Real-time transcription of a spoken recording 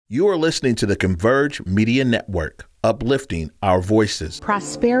You are listening to the Converge Media Network, uplifting our voices.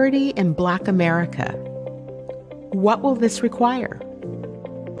 Prosperity in Black America. What will this require?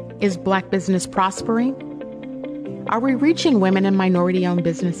 Is Black business prospering? Are we reaching women and minority-owned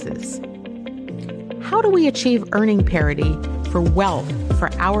businesses? How do we achieve earning parity for wealth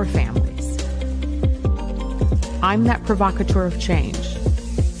for our families? I'm that provocateur of change.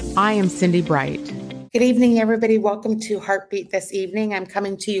 I am Cindi Bright. Good evening, everybody. Welcome to Heartbeat this evening. I'm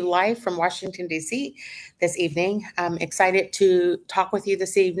coming to you live from Washington, D.C. this evening. I'm excited to talk with you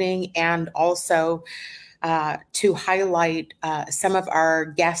this evening and also to highlight some of our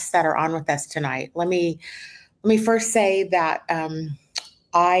guests that are on with us tonight. Let me first say that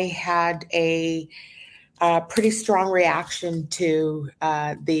I had a pretty strong reaction to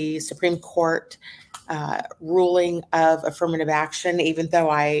the Supreme Court ruling of affirmative action, even though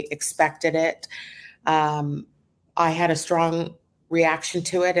I expected it. I had a strong reaction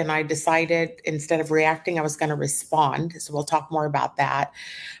to it, and I decided instead of reacting, I was going to respond. So we'll talk more about that.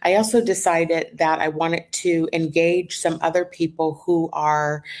 I also decided that I wanted to engage some other people who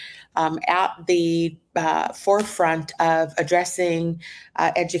are at the forefront of addressing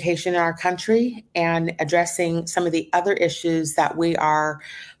education in our country and addressing some of the other issues that we are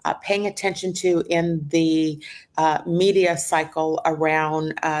paying attention to in the media cycle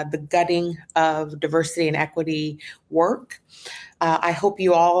around the gutting of diversity and equity work. I hope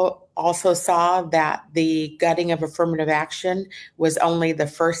you all also saw that the gutting of affirmative action was only the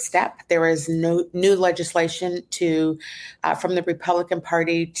first step. There is no new legislation from the Republican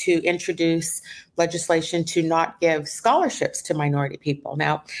Party to introduce legislation to not give scholarships to minority people.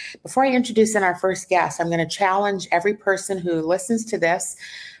 Now, before I introduce in our first guest, I'm going to challenge every person who listens to this.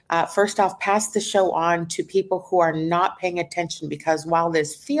 First off, pass the show on to people who are not paying attention, because while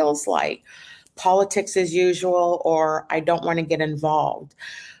this feels like politics as usual or I don't want to get involved,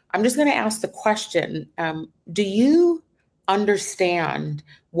 I'm just going to ask the question, do you understand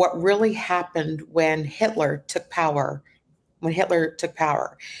what really happened when Hitler took power?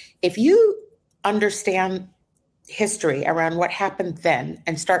 If you understand history around what happened then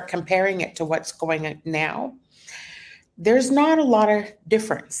and start comparing it to what's going on now, there's not a lot of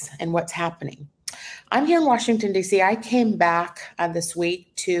difference in what's happening. I'm here in Washington, D.C. I came back this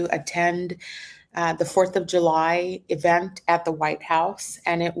week to attend the 4th of July event at the White House.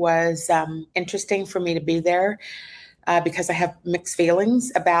 And it was interesting for me to be there because I have mixed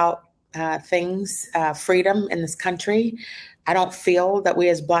feelings about freedom in this country. I don't feel that we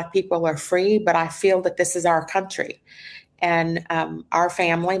as Black people are free, but I feel that this is our country. And our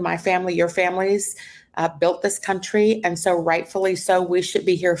family, my family, your families, built this country. And so rightfully so, we should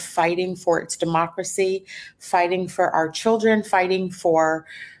be here fighting for its democracy, fighting for our children, fighting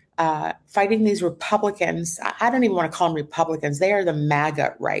these Republicans. I don't even want to call them Republicans. They are the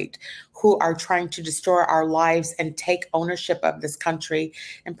MAGA right, who are trying to destroy our lives and take ownership of this country.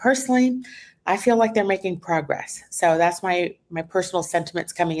 And personally, I feel like they're making progress. So that's my personal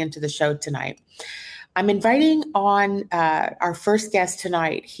sentiments coming into the show tonight. I'm inviting on our first guest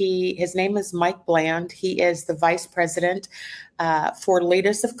tonight. His name is Mike Bland. He is the Vice President for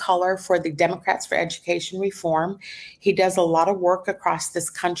Leaders of Color for the Democrats for Education Reform. He does a lot of work across this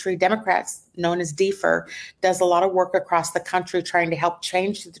country. Democrats, known as DFER, does a lot of work across the country trying to help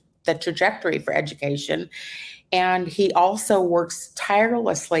change the trajectory for education. And he also works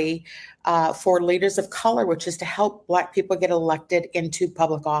tirelessly for Leaders of Color, which is to help Black people get elected into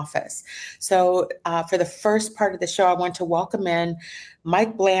public office. So for the first part of the show, I want to welcome in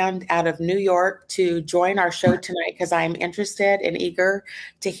Mike Bland out of New York to join our show tonight, because I'm interested and eager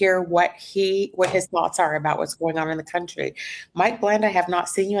to hear what his thoughts are about what's going on in the country. Mike Bland, I have not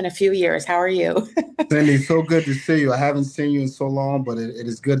seen you in a few years. How are you? Cindi, so good to see you. I haven't seen you in so long, but it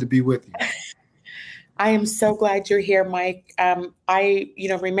is good to be with you. I am so glad you're here, Mike. I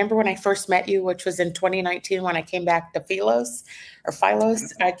remember when I first met you, which was in 2019 when I came back to Philos.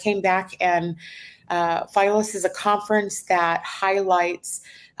 I came back, and Philos is a conference that highlights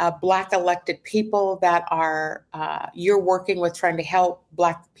Black elected people that are you're working with, trying to help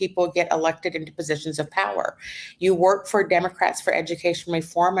Black people get elected into positions of power. You work for Democrats for Education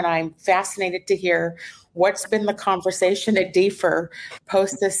Reform, and I'm fascinated to hear what's been the conversation at DFER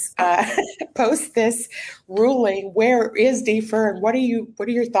post this ruling. Where is DFER, and what are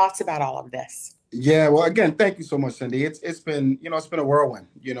your thoughts about all of this? Yeah, well, again, thank you so much, Cindi. It's been a whirlwind.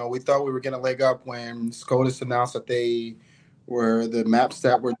 We thought we were getting a leg up when SCOTUS announced that the maps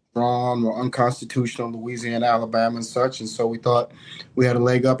that were drawn were unconstitutional in Louisiana, Alabama, and such. And so we thought we had a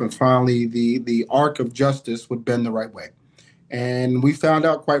leg up, and finally the arc of justice would bend the right way. And we found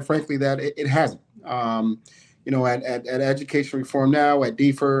out, quite frankly, that it hasn't. at Education Reform Now, at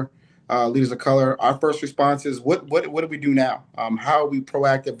DFER, Leaders of Color, our first response is what do we do now? How are we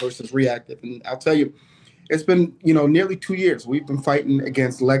proactive versus reactive? And I'll tell you, it's been, nearly 2 years. We've been fighting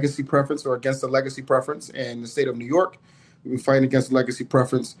against legacy preference or against the legacy preference in the state of New York. We've been fighting against legacy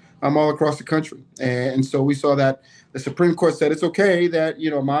preference all across the country. And so we saw that the Supreme Court said it's okay that,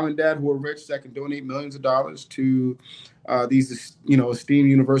 mom and dad who are rich that can donate millions of dollars to these, esteemed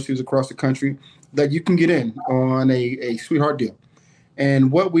universities across the country, that you can get in on a sweetheart deal. And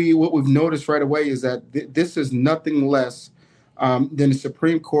what we've noticed right away is that this is nothing less than the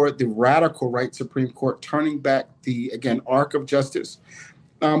Supreme Court, the radical right Supreme Court, turning back the, again, arc of justice,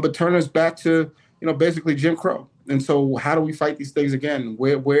 but turn us back to, basically Jim Crow. And so how do we fight these things again?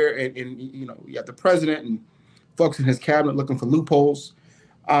 You have the president and folks in his cabinet looking for loopholes.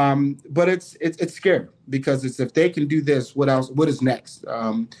 But it's scary because it's, if they can do this, what else? What is next?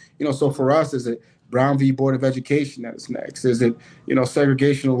 So for us, is it Brown v. Board of Education that is next? Is it,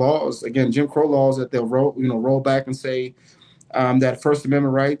 segregational laws, again, Jim Crow laws that they'll roll back and say that First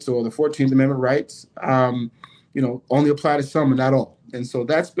Amendment rights or the 14th Amendment rights, only apply to some and not all. And so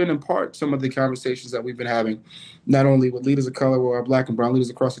that's been in part some of the conversations that we've been having, not only with leaders of color or our Black and brown leaders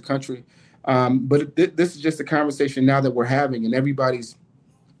across the country, but this is just a conversation now that we're having, and everybody's,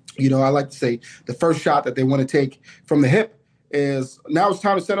 I like to say the first shot that they want to take from the hip is now it's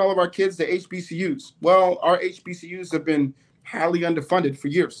time to send all of our kids to HBCUs. Well, our HBCUs have been highly underfunded for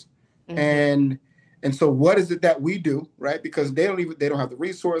years. Mm-hmm. And so what is it that we do, right? Because they don't have the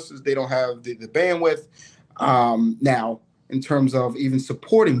resources, they don't have the bandwidth now in terms of even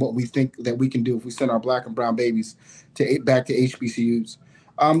supporting what we think that we can do if we send our Black and brown babies back to HBCUs.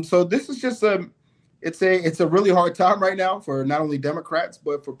 So this is just it's a really hard time right now for not only Democrats,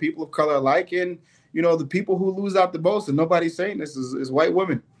 but for people of color alike. And, the people who lose out the most, and nobody's saying this, is white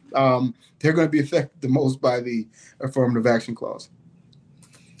women. They're going to be affected the most by the Affirmative Action Clause.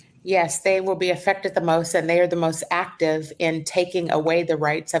 Yes, they will be affected the most, and they are the most active in taking away the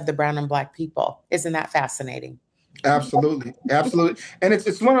rights of the brown and Black people. Isn't that fascinating? Absolutely. Absolutely. And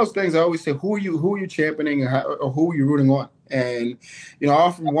it's one of those things I always say, who are you championing, or who are you rooting on? And, I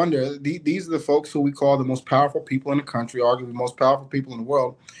often wonder, these are the folks who we call the most powerful people in the country, arguably the most powerful people in the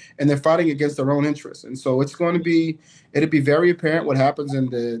world, and they're fighting against their own interests. And so it'll be very apparent what happens in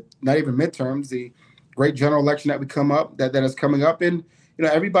the, not even midterms, the great general election that is coming up. And,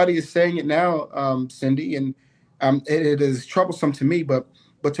 everybody is saying it now, Cindi, and it is troublesome to me, but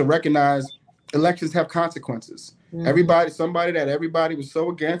to recognize elections have consequences. Mm-hmm. Somebody that everybody was so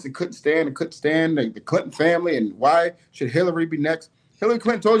against and couldn't stand the Clinton family, and why should Hillary be next? Hillary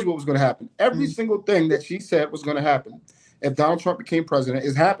Clinton told you what was going to happen. Every mm-hmm. single thing that she said was going to happen if Donald Trump became president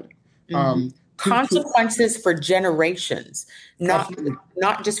is happening. Mm-hmm. Consequences for generations, not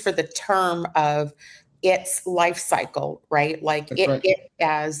just for the term of its life cycle, right? Like it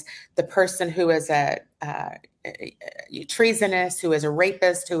as the person who is a treasonous, who is a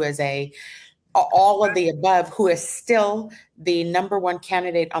rapist, who is all of the above, who is still the number one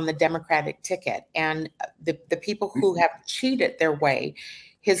candidate on the Democratic ticket, and the people who have cheated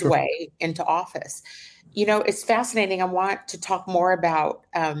his way into office. It's fascinating. I want to talk more about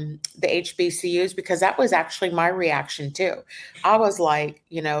the HBCUs, because that was actually my reaction too. I was like,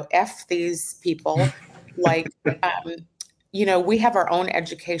 F these people. Like, we have our own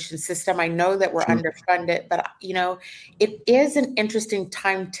education system. I know that we're underfunded, but, it is an interesting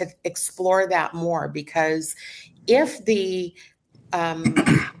time to explore that more, because if the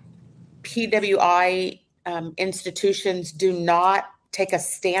PWI institutions do not take a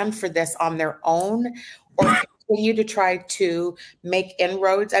stand for this on their own, or continue to try to make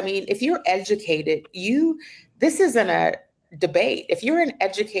inroads. I mean, if you're educated, this isn't a debate. If you're an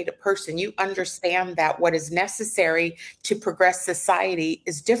educated person, you understand that what is necessary to progress society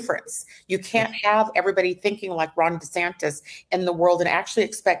is difference. You can't have everybody thinking like Ron DeSantis in the world and actually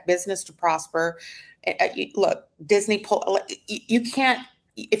expect business to prosper. Look, Disney, you can't,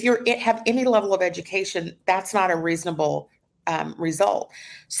 if you have any level of education, that's not a reasonable result.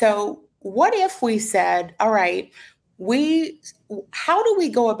 So what if we said, all right, how do we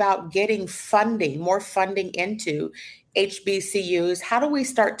go about getting more funding into HBCUs? How do we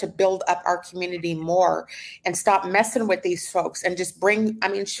start to build up our community more and stop messing with these folks and just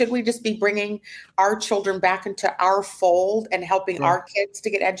should we just be bringing our children back into our fold and helping our kids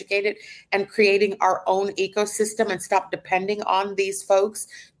to get educated and creating our own ecosystem and stop depending on these folks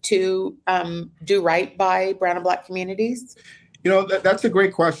to do right by brown and Black communities? That's a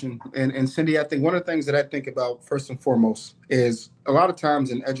great question. And Cindi, I think one of the things that I think about first and foremost is a lot of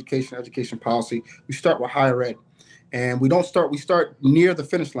times in education policy, we start with higher ed. And we start near the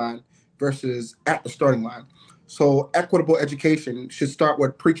finish line versus at the starting line. So equitable education should start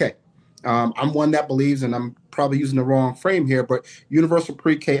with pre-K. I'm one that believes, and I'm probably using the wrong frame here, but universal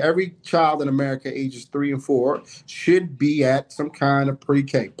pre-K, every child in America ages 3 and 4 should be at some kind of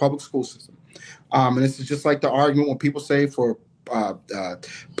pre-K, public school system. And this is just like the argument when people say for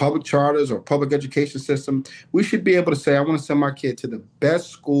public charters or public education system, we should be able to say, I want to send my kid to the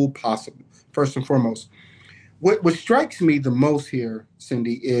best school possible, first and foremost. What strikes me the most here,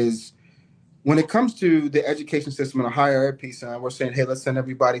 Cindi, is when it comes to the education system and a higher ed piece, and we're saying, hey, let's send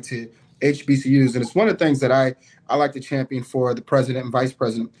everybody to HBCUs. And it's one of the things that I like to champion for the president and vice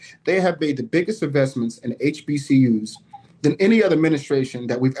president. They have made the biggest investments in HBCUs than any other administration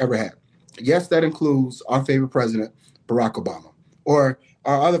that we've ever had. Yes, that includes our favorite president, Barack Obama, or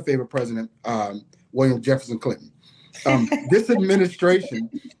our other favorite president, William Jefferson Clinton. This administration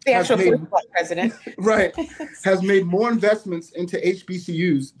the actual president, right, has made more investments into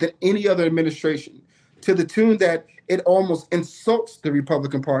HBCUs than any other administration, to the tune that it almost insults the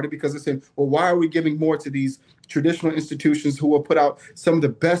Republican Party, because it's saying, well, why are we giving more to these traditional institutions who will put out some of the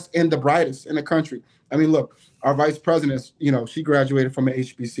best and the brightest in the country? I mean, look, our vice president, she graduated from an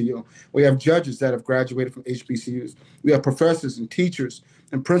HBCU. We have judges that have graduated from HBCUs. We have professors and teachers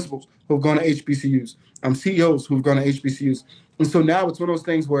and principals who have gone to HBCUs. CEOs who have gone to HBCUs. And so now it's one of those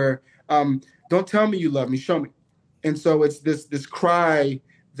things where don't tell me you love me, show me. And so it's this cry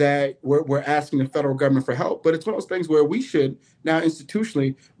that we're asking the federal government for help. But it's one of those things where we should now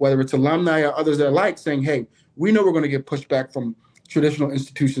institutionally, whether it's alumni or others that are like, saying, hey, we know we're going to get pushed back from traditional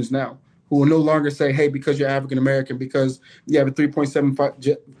institutions now, who will no longer say, hey, because you're African American, because you have a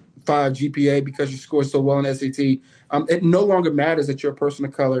 3.75 GPA, because you score so well in SAT, it no longer matters that you're a person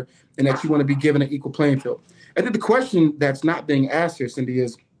of color and that you want to be given an equal playing field. I think the question that's not being asked here, Cindi,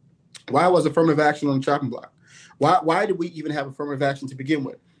 is why was affirmative action on the chopping block? Why did we even have affirmative action to begin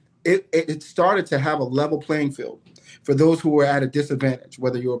with? It started to have a level playing field for those who were at a disadvantage,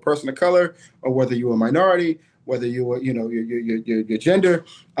 whether you're a person of color or whether you're a minority, whether you were, your gender,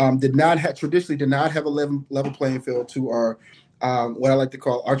 traditionally did not have a level playing field to our what I like to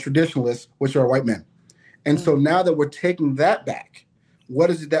call our traditionalists, which are white men. And so now that we're taking that back, what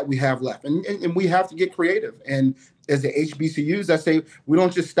is it that we have left? And we have to get creative. And as the HBCUs, I say, we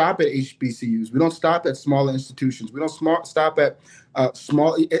don't just stop at HBCUs. We don't stop at smaller institutions. We don't stop at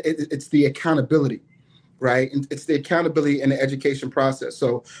small. It's the accountability, right? And it's the accountability in the education process.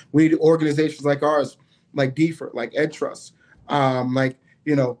 So we need organizations like ours, like DFER, like EdTrust,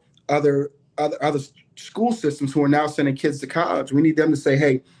 other school systems who are now sending kids to college. We need them to say,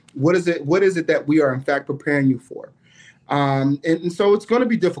 hey, what is it that we are in fact preparing you for? And so it's going to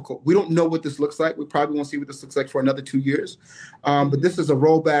be difficult. We don't know what this looks like. We probably won't see what this looks like for another 2 years. But this is a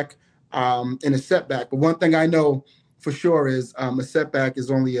rollback and a setback. But one thing I know for sure is a setback is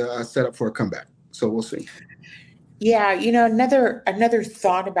only a setup for a comeback. So we'll see. Yeah, another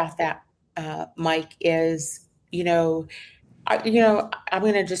thought about that, Mike, is, I'm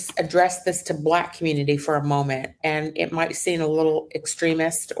going to just address this to Black community for a moment, and it might seem a little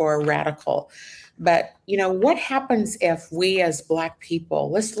extremist or radical, but what happens if we as Black people,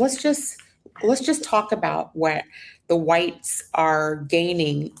 let's just talk about what the whites are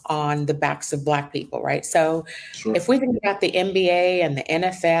gaining on the backs of Black people, right? So sure. If we think about the NBA and the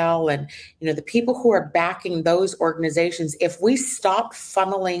NFL and the people who are backing those organizations, if we stop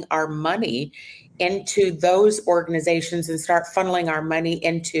funneling our money into those organizations and start funneling our money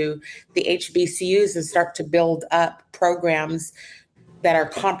into the HBCUs and start to build up programs that are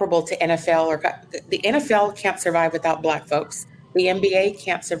comparable to NFL, or the NFL can't survive without Black folks. The NBA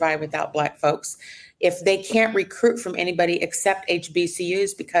can't survive without Black folks. If they can't recruit from anybody except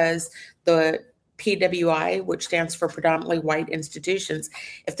HBCUs because the PWI, which stands for predominantly white institutions,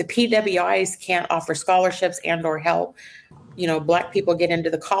 if the PWIs can't offer scholarships and or help, Black people get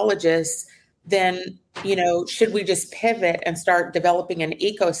into the colleges, then, should we just pivot and start developing an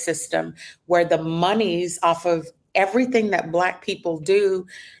ecosystem where the monies off of everything that Black people do,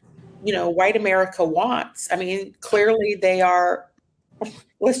 white America wants? I mean, clearly they are,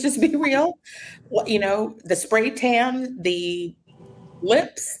 let's just be real, the spray tan, the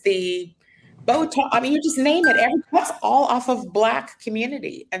lips, the Botox, I mean, you just name it, that's all off of Black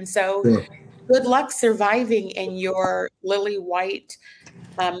community. And so good luck surviving in your lily white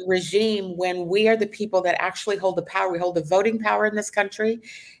regime when we are the people that actually hold the power. We hold the voting power in this country,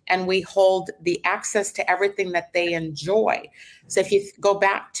 and we hold the access to everything that they enjoy. So if you go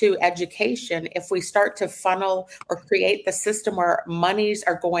back to education, if we start to funnel or create the system where monies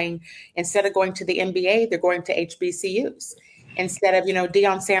are going, instead of going to the NBA, they're going to HBCUs. Instead of,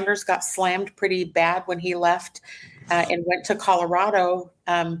 Deion Sanders got slammed pretty bad when he left and went to Colorado,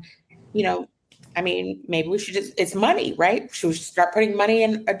 I mean, maybe we should it's money, right? Should we start putting money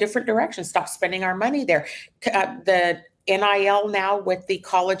in a different direction? Stop spending our money there. The NIL now with the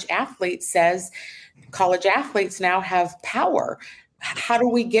college athletes says college athletes now have power. How do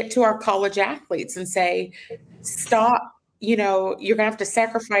we get to our college athletes and say, stop, you're going to have to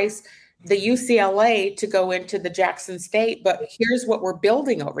sacrifice the UCLA to go into the Jackson State, but here's what we're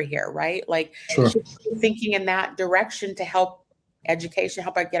building over here, right? Like, Sure. should we be thinking in that direction to help education,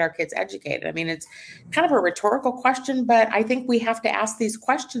 help get our kids educated? I mean, it's kind of a rhetorical question, but I think we have to ask these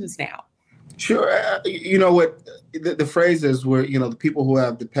questions now. Sure. You know what the phrase is where, the people who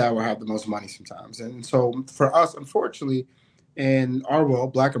have the power have the most money sometimes. And so for us, unfortunately, in our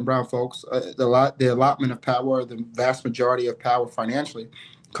world, Black and brown folks, the allotment of power, the vast majority of power financially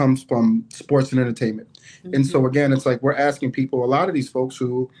comes from sports and entertainment. Mm-hmm. And so, again, it's like we're asking people, a lot of these folks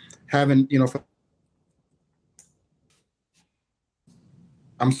who haven't,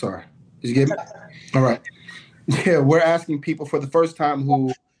 I'm sorry. Did you get me? All right. Yeah, we're asking people for the first time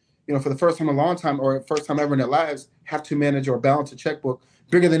who, for the first time in a long time or first time ever in their lives, have to manage or balance a checkbook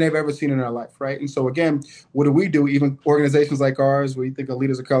bigger than they've ever seen in their life, right? And so, again, what do? Even organizations like ours, where you think of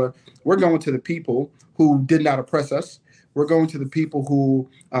leaders of color, we're going to the people who did not oppress us. We're going to the people who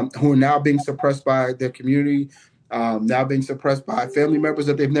are now being suppressed by their community, now being suppressed by family members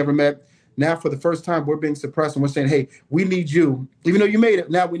that they've never met. Now, for the first time, we're being suppressed, and we're saying, hey, we need you. Even though you made it,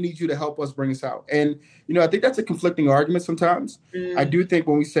 now we need you to help us bring us out. And, I think that's a conflicting argument sometimes. I do think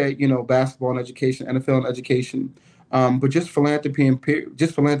when we say, basketball and education, NFL and education, but just philanthropy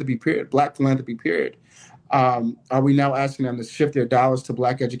period, Black philanthropy period, are we now asking them to shift their dollars to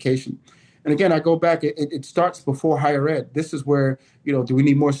Black education? And again, I go back, it starts before higher ed. This is where, do we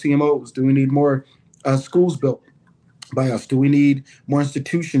need more CMOs? Do we need more schools built by us? Do we need more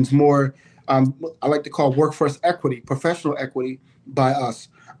institutions, more, I like to call workforce equity, professional equity by us?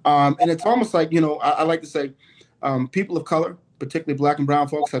 And it's almost like, I like to say people of color, particularly Black and brown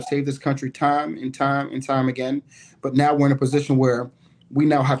folks, have saved this country time and time again. But now we're in a position where we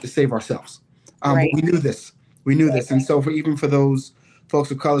now have to save ourselves. Right. But we knew this. And so even for those folks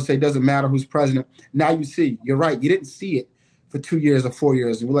of color say it doesn't matter who's president, now you see, you're right. You didn't see it for 2 years or 4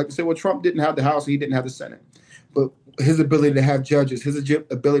 years. And we like to say, well, Trump didn't have the House, he didn't have the Senate. But his ability to have judges, his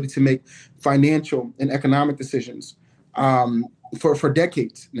ability to make financial and economic decisions for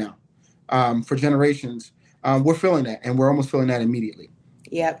decades now, for generations, we're feeling that, and we're almost feeling that immediately.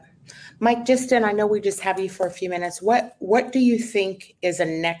 Yep. Mike, I know we just have you for a few minutes. What do you think is a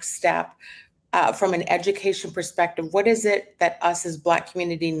next step from an education perspective? What is it that us as Black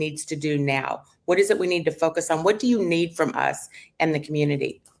community needs to do now? What is it we need to focus on? What do you need from us and the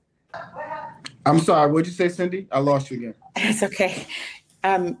community? I'm sorry, what'd you say, Cindi? I lost you again. It's okay.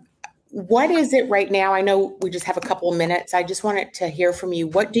 What is it right now? I know we just have a couple of minutes. I just wanted to hear from you.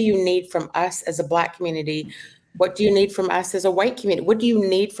 What do you need from us as a Black community? What do you need from us as a white community? What do you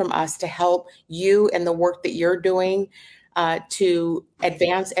need from us to help you and the work that you're doing to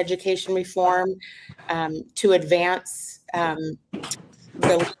advance education reform, to advance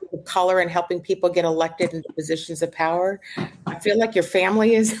the color and helping people get elected into positions of power? I feel like your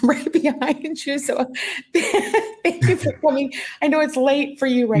family is right behind you. So thank you for coming. I know it's late for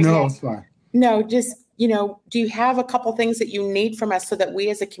you right now. No, it's fine. No, just, do you have a couple things that you need from us so that we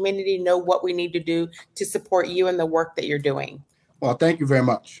as a community know what we need to do to support you and the work that you're doing? Well, thank you very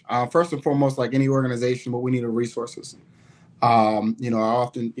much. First and foremost, like any organization, what we need are resources. I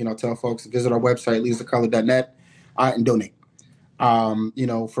often, tell folks to visit our website, leadersofcolor.net, and donate.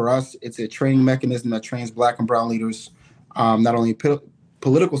 For us, it's a training mechanism that trains Black and brown leaders, not only in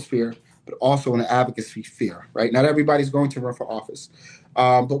political sphere, but also in the advocacy sphere, right? Not everybody's going to run for office.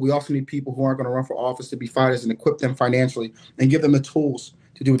 But we also need people who aren't going to run for office to be fighters and equip them financially and give them the tools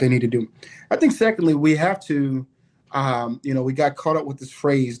to do what they need to do. I think, secondly, we have to, we got caught up with this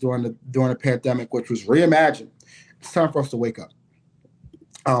phrase during the pandemic, which was reimagine. It's time for us to wake up.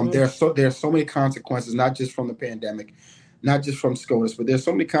 There are so many consequences, not just from the pandemic, not just from SCOTUS, but there's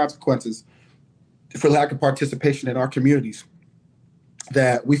so many consequences for lack of participation in our communities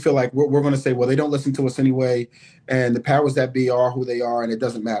that we feel like we're going to say, well, they don't listen to us anyway, and the powers that be are who they are, and it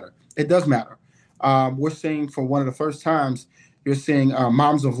doesn't matter. It does matter. We're seeing for one of the first times, you're seeing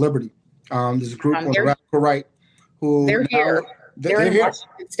Moms of Liberty. There's a group on the radical right who they're here. They're in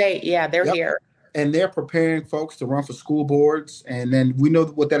Washington State. Yeah, they're here. And they're preparing folks to run for school boards. And then we know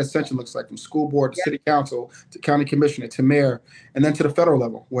what that ascension looks like, from school board to city council to county commissioner to mayor, and then to the federal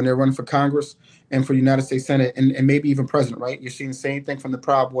level when they're running for Congress and for the United States Senate and maybe even president, right? You're seeing the same thing from the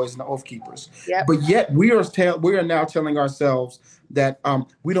Proud Boys and the Oath Keepers. Yep. But yet we are now telling ourselves that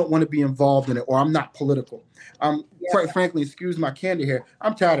we don't want to be involved in it, or I'm not political. Quite frankly, excuse my candor here,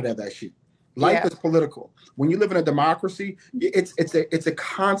 I'm tired of that shit. Life is political. When you live in a democracy, it's a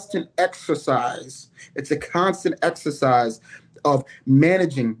constant exercise. It's a constant exercise of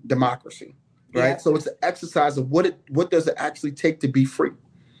managing democracy, right? Yeah. So it's an exercise of what does it actually take to be free,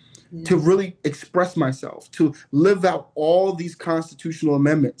 to really express myself, to live out all these constitutional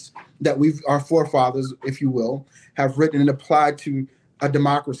amendments that our forefathers, if you will, have written and applied to a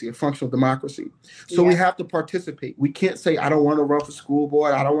democracy, a functional democracy. So we have to participate. We can't say, I don't want to run for school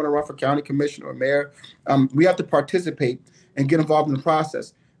board. I don't want to run for county commissioner or mayor. We have to participate and get involved in the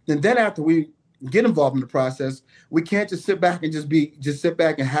process. And then after we get involved in the process, we can't just sit back and just sit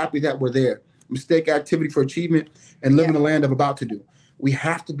back and happy that we're there. Mistake activity for achievement and live in the land of about to do. We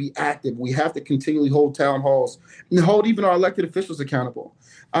have to be active. We have to continually hold town halls and hold even our elected officials accountable.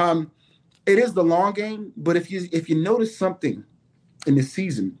 It is the long game, but if you notice something in the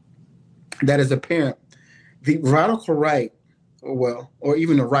season that is apparent, the radical right, or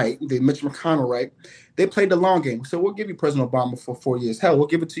even the right, the Mitch McConnell right, they played the long game. So we'll give you President Obama for 4 years. Hell, we'll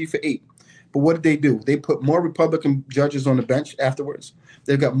give it to you for 8. But what did they do? They put more Republican judges on the bench afterwards.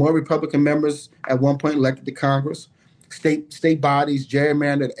 They've got more Republican members at one point elected to Congress. State bodies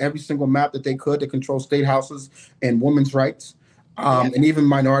gerrymandered every single map that they could to control state houses and women's rights, and even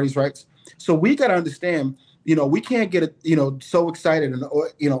minorities' rights. So we got to understand, we can't get so excited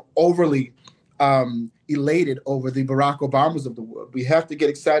and overly elated over the Barack Obamas of the world. We have to get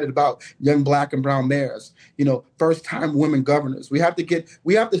excited about young Black and brown mayors, first-time women governors. We have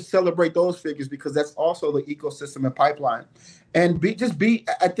to celebrate those figures because that's also the ecosystem and pipeline, and be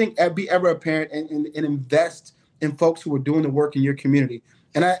ever apparent and invest in folks who are doing the work in your community.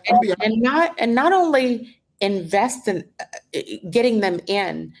 And not only invest in getting them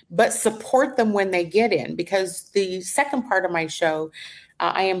in, but support them when they get in. Because the second part of my show,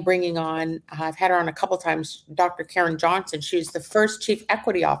 I am bringing on, I've had her on a couple times, Dr. Karen Johnson. She's the first chief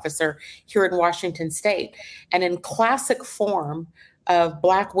equity officer here in Washington State. And in classic form of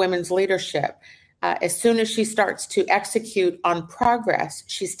Black women's leadership, as soon as she starts to execute on progress,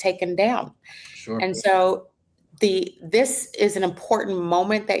 she's taken down. Sure. And so this is an important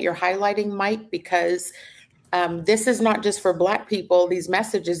moment that you're highlighting, Mike, because this is not just for Black people, these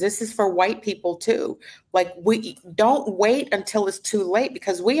messages, this is for white people too. Like, we don't wait until it's too late,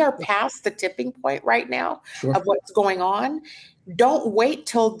 because we are past the tipping point right now of what's going on. Don't wait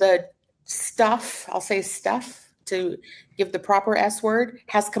till the stuff, I'll say stuff to give the proper S word,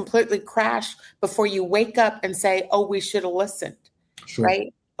 has completely crashed before you wake up and say, oh, we should have listened,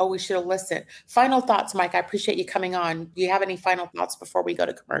 right? Oh, we should have listened. Final thoughts, Mike. I appreciate you coming on. Do you have any final thoughts before we go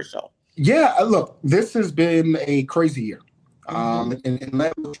to commercial? Yeah, look, this has been a crazy year. And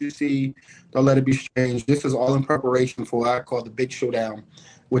let what you see, don't let it be strange. This is all in preparation for what I call the big showdown,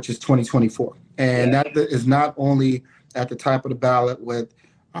 which is 2024. And that is not only at the top of the ballot with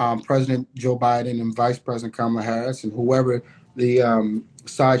President Joe Biden and Vice President Kamala Harris and whoever the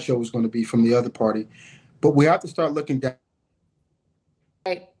sideshow is going to be from the other party, but we have to start looking down.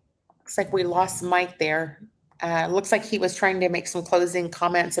 Right. Looks like we lost Mike there. Looks like he was trying to make some closing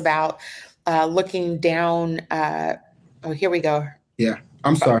comments about looking down. Oh, here we go. Yeah,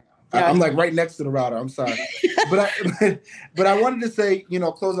 I'm sorry. No, I'm like right next to the router. I'm sorry. but I wanted to say,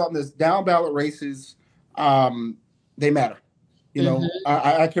 close out this down ballot races. They matter.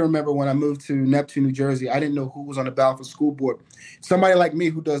 I can remember when I moved to Neptune, New Jersey, I didn't know who was on the ballot for school board. Somebody like me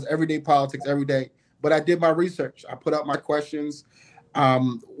who does everyday politics every day. But I did my research. I put out my questions.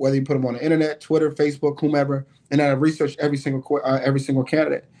 Whether you put them on the internet, Twitter, Facebook, whomever, and I researched every single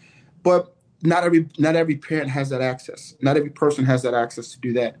candidate. But not every parent has that access. Not every person has that access to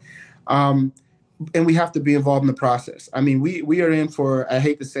do that. And we have to be involved in the process. I mean, we are in for, I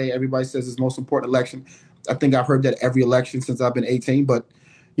hate to say, everybody says it's the most important election. I think I've heard that every election since I've been 18. But,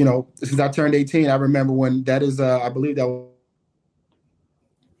 since I turned 18, I remember when that is, I believe that was.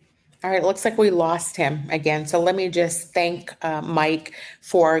 All right, looks like we lost him again. So let me just thank Mike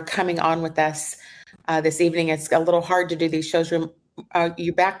for coming on with us this evening. It's a little hard to do these shows.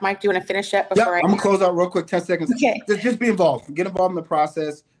 You back, Mike? Do you want to finish up? Yeah, I'm going to close out real quick, 10 seconds. Okay. Just be involved. Get involved in the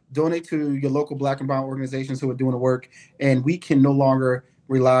process. Donate to your local Black and brown organizations who are doing the work. And we can no longer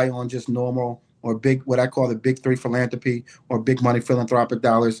rely on just normal or big, what I call the big three philanthropy or big money philanthropic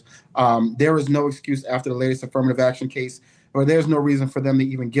dollars. There is no excuse after the latest affirmative action case, or there's no reason for them to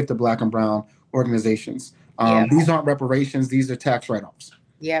even give to Black and brown organizations. These aren't reparations. These are tax write-offs.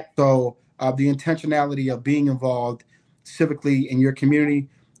 Yep. So the intentionality of being involved civically in your community,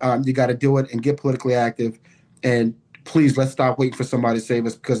 you got to do it and get politically active. And please, let's stop waiting for somebody to save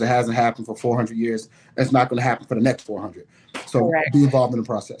us, because it hasn't happened for 400 years. It's not going to happen for the next 400. So Correct. Be involved in the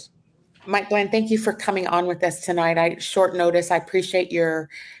process. Mike Glenn, thank you for coming on with us tonight. Short notice. I appreciate your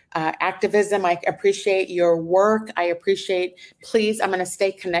activism. I appreciate your work. I appreciate, please, I'm going to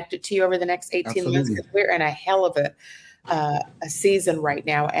stay connected to you over the next 18 months Absolutely. because we're in a hell of a season right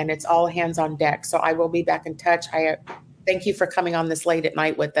now, and it's all hands on deck. So I will be back in touch. I thank you for coming on this late at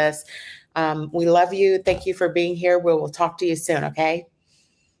night with us. We love you. Thank you for being here. We'll talk to you soon, okay?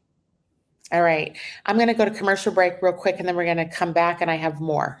 All right. I'm going to go to commercial break real quick, and then we're going to come back, and I have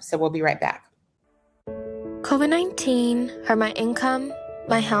more. So we'll be right back. COVID-19 hurt my income,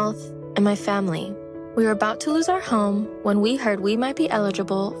 my health, and my family. We were about to lose our home when we heard we might be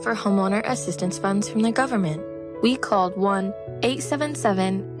eligible for homeowner assistance funds from the government. We called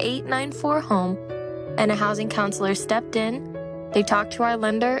 1-877-894-HOME, and a housing counselor stepped in. They talked to our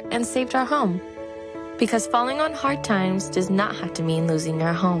lender and saved our home. Because falling on hard times does not have to mean losing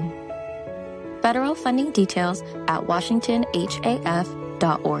your home. Federal funding details at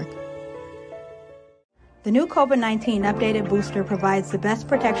washingtonhaf.org. The new COVID-19 updated booster provides the best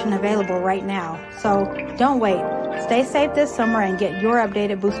protection available right now. So don't wait. Stay safe this summer and get your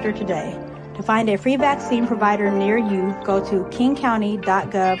updated booster today. To find a free vaccine provider near you, go to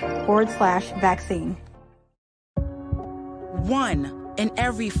kingcounty.gov/vaccine. 1 in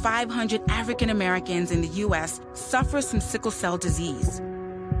every 500 African Americans in the U.S. suffers from sickle cell disease.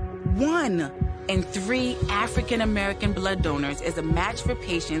 1 in 3 African American blood donors is a match for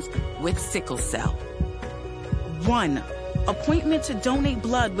patients with sickle cell. 1 appointment to donate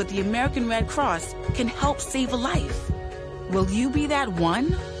blood with the American Red Cross can help save a life. Will you be that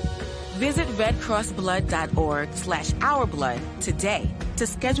one? Visit redcrossblood.org/ourblood today to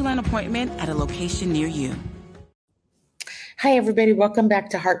schedule an appointment at a location near you. Hi, everybody. Welcome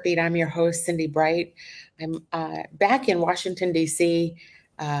back to Heartbeat. I'm your host, Cindi Bright. I'm back in Washington, D.C.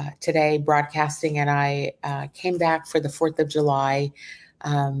 Today broadcasting, and I came back for the 4th of July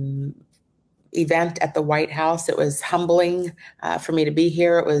event at the White House. It was humbling for me to be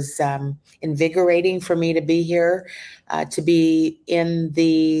here. It was invigorating for me to be here, to be in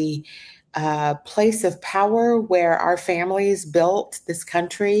the place of power where our families built this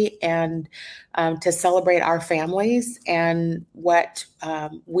country, and to celebrate our families and what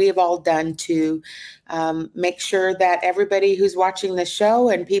we have all done to make sure that everybody who's watching the show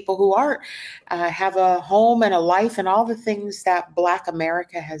and people who aren't have a home and a life and all the things that Black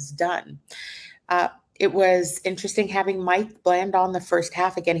America has done. It was interesting having Mike Bland on the first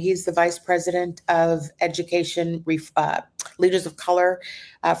half. Again, he's the Vice President of Education, Leaders of Color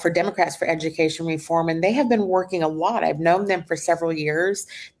for Democrats for Education Reform, and they have been working a lot. I've known them for several years.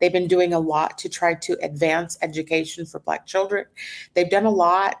 They've been doing a lot to try to advance education for Black children. They've done a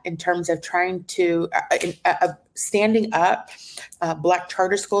lot in terms of trying to standing up Black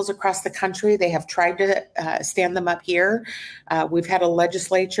charter schools across the country. They have tried to stand them up here. We've had a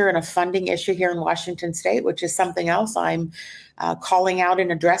legislature and a funding issue here in Washington State, which is something else I'm calling out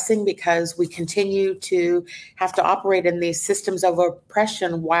and addressing, because we continue to have to operate in these systems of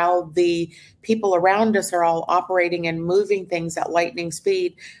oppression while the people around us are all operating and moving things at lightning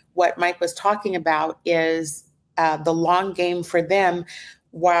speed. What Mike was talking about is the long game for them,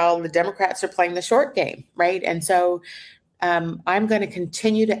 while the Democrats are playing the short game, right? And so I'm going to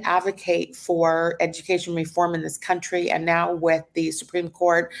continue to advocate for education reform in this country. And now with the Supreme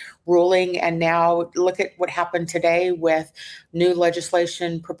Court ruling, and now look at what happened today with new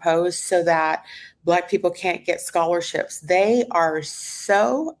legislation proposed so that Black people can't get scholarships. They are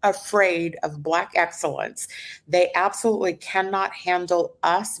so afraid of Black excellence. They absolutely cannot handle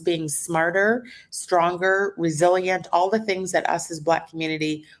us being smarter, stronger, resilient, all the things that us as Black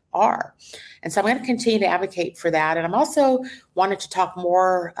community are. And so I'm going to continue to advocate for that. And I'm also wanted to talk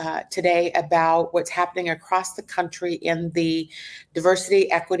more today about what's happening across the country in the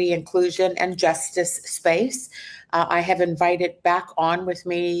diversity, equity, inclusion, and justice space. I have invited back on with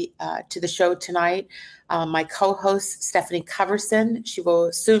me to the show tonight my co-host, Stephanie Coverson. She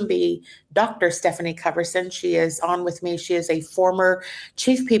will soon be Dr. Stephanie Coverson. She is on with me. She is a former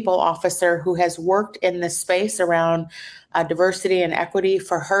chief people officer who has worked in this space around diversity and equity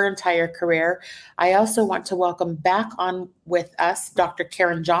for her entire career. I also want to welcome back on with us Dr.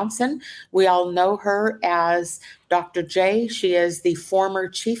 Karen Johnson. We all know her as Dr. J. She is the former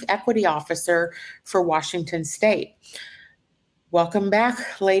chief equity officer for Washington State. Welcome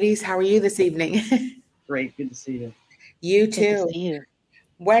back, ladies. How are you this evening? Great. Good to see you. You too. Good to see you.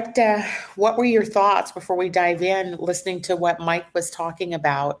 What were your thoughts before we dive in, listening to what Mike was talking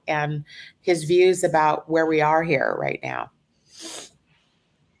about and his views about where we are here right now?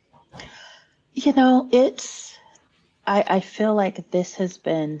 You know, I feel like this has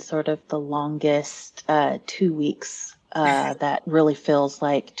been sort of the longest 2 weeks that really feels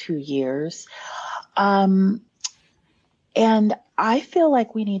like 2 years. And I feel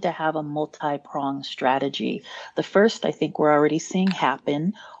like we need to have a multi-pronged strategy. The first, I think we're already seeing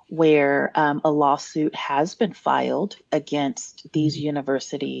happen, where a lawsuit has been filed against these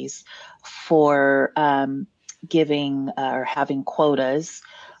universities for giving or having quotas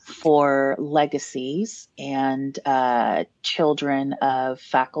for legacies and children of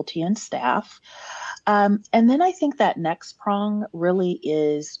faculty and staff. And then I think that next prong really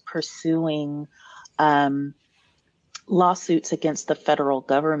is pursuing lawsuits against the federal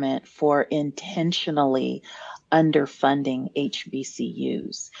government for intentionally underfunding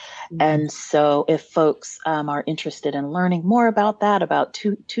HBCUs. And so if folks are interested in learning more about that, about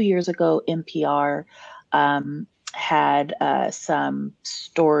two years ago, NPR had some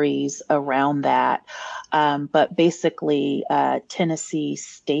stories around that. But basically, Tennessee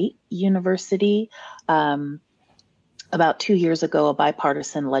State University, about 2 years ago, a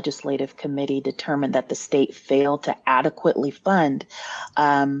bipartisan legislative committee determined that the state failed to adequately fund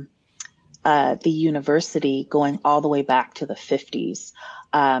the university going all the way back to the 50s.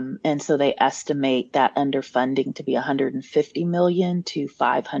 And so they estimate that underfunding to be $150 million to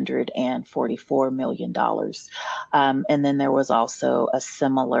 $544 million. And then there was also a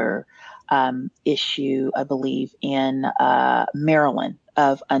similar issue, I believe, in Maryland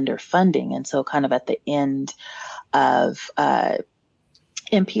of underfunding. And so kind of at the end of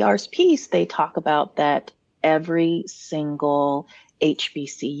NPR's piece, they talk about that every single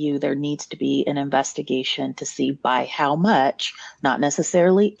HBCU, there needs to be an investigation to see by how much, not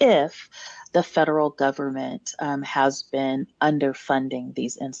necessarily if, the federal government has been underfunding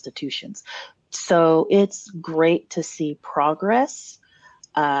these institutions. So it's great to see progress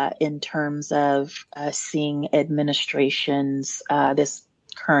in terms of seeing administrations, this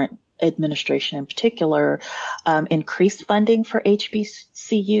current administration in particular, increase funding for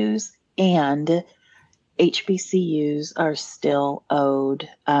HBCUs, and HBCUs are still owed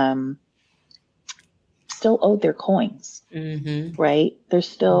their coins, right? They're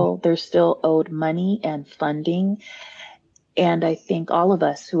still owed money and funding. And I think all of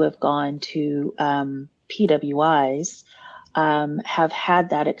us who have gone to PWIs have had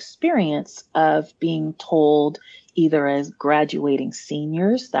that experience of being told, either as graduating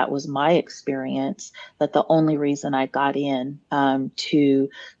seniors, that was my experience, that the only reason I got in to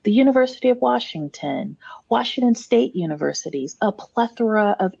the University of Washington, Washington State universities, a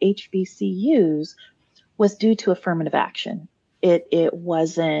plethora of HBCUs, was due to affirmative action. It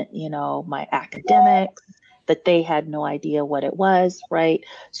wasn't, my academics, that they had no idea what it was, right?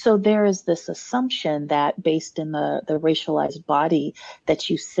 So there is this assumption that based in the racialized body that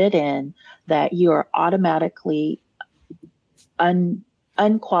you sit in, that you are automatically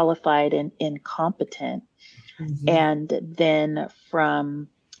unqualified and incompetent. And then from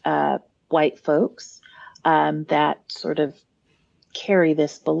white folks that sort of carry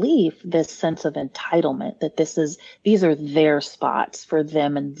this belief, this sense of entitlement, that these are their spots for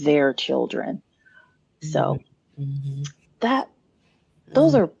them and their children. So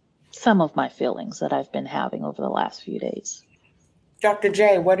those are some of my feelings that I've been having over the last few days. Dr.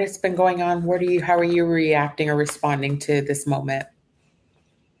 J, what has been going on? How are you reacting or responding to this moment?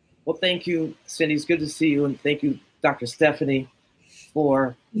 Well, thank you, Cindi. It's good to see you. And thank you, Dr. Stephanie,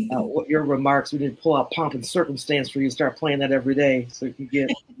 for your remarks. We didn't pull out pomp and circumstance for you to start playing that every day so you can get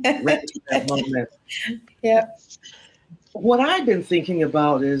ready for that moment. Yeah. What I've been thinking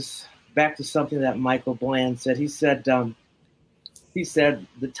about is back to something that Michael Bland said. He said the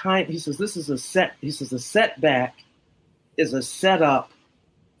setback is a setup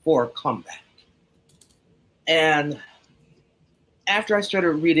for a comeback. And after I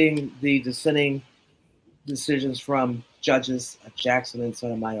started reading the dissenting decisions from judges at Jackson and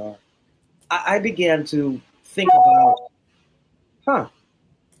Sotomayor, I began to think about,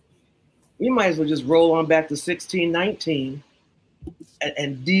 we might as well just roll on back to 1619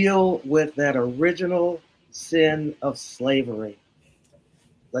 and deal with that original sin of slavery.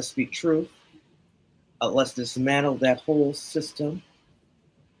 Let's speak truth. Let's dismantle that whole system.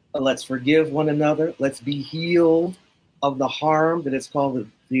 Let's forgive one another. Let's be healed of the harm that is called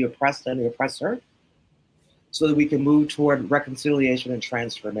the oppressed and the oppressor, so that we can move toward reconciliation and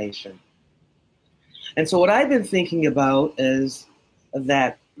transformation. And so what I've been thinking about is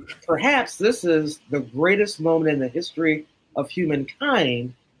that perhaps this is the greatest moment in the history of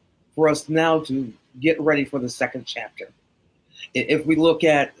humankind for us now to get ready for the second chapter. If we look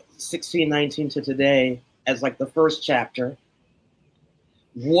at 1619 to today as like the first chapter,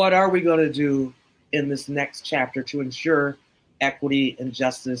 what are we going to do in this next chapter to ensure equity and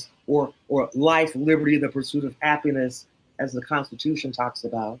justice, or life, liberty, the pursuit of happiness, as the Constitution talks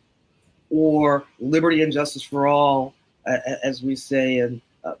about, or liberty and justice for all as we say in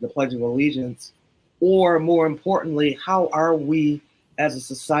the Pledge of Allegiance? Or more importantly, how are we as a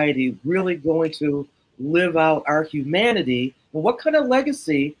society really going to live out our humanity? And what kind of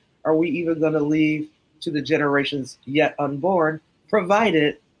legacy are we even going to leave to the generations yet unborn,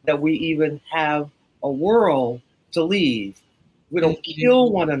 provided that we even have a world to leave? We don't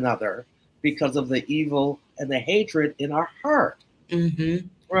kill one another because of the evil and the hatred in our heart,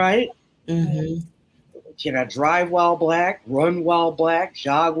 right? Can I drive while black, run while black,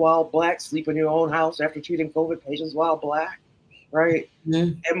 jog while black, sleep in your own house after treating COVID patients while black, right?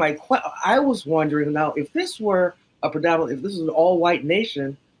 And I was wondering now, if this were if this was an all-white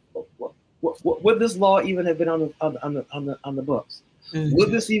nation, would this law even have been on the books?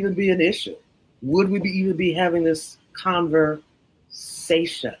 Would this even be an issue? Would we even be having this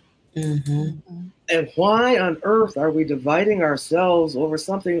conversation? And why on earth are we dividing ourselves over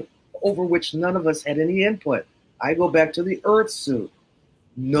something over which none of us had any input? I go back to the Earth suit.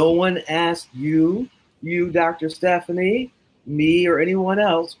 No one asked you, Dr. Stephanie, me, or anyone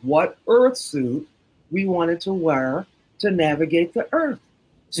else what Earth suit we wanted to wear to navigate the Earth.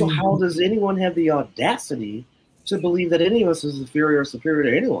 So how does anyone have the audacity to believe that any of us is superior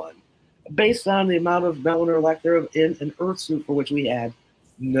to anyone based on the amount of melanin or lack thereof in an Earth suit for which we had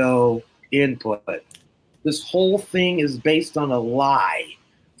no input? This whole thing is based on a lie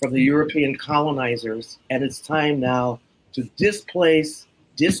from the European colonizers, and it's time now to displace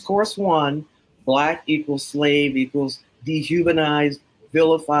discourse one, black equals slave equals dehumanized,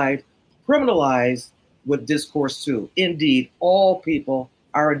 vilified, criminalized, with discourse two. Indeed, all people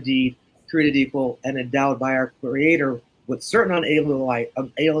are indeed created equal and endowed by our Creator with certain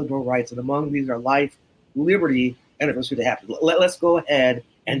unalienable rights, and among these are life, liberty, and the pursuit of happiness. Let's go ahead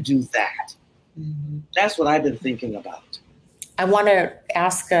and do that. That's what I've been thinking about. I want to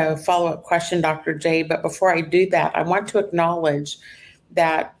ask a follow-up question, Dr. J, but before I do that, I want to acknowledge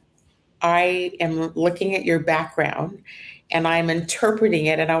that I am looking at your background and I'm interpreting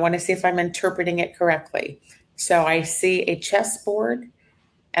it, and I want to see if I'm interpreting it correctly. So I see a chessboard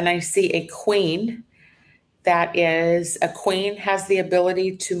and I see a queen. That is, a queen has the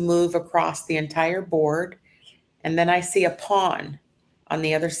ability to move across the entire board. And then I see a pawn on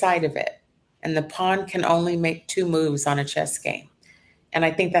the other side of it. And the pawn can only make 2 moves on a chess game. And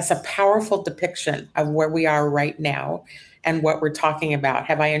I think that's a powerful depiction of where we are right now and what we're talking about.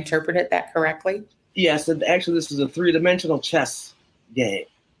 Have I interpreted that correctly? Yes, and actually this is a 3-dimensional chess game.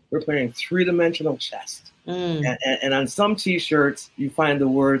 We're playing 3-dimensional chess. And on some T-shirts, you find the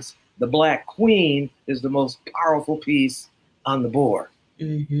words, the Black Queen is the most powerful piece on the board.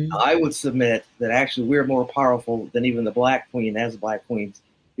 I would submit that actually we're more powerful than even the Black Queen as Black Queens,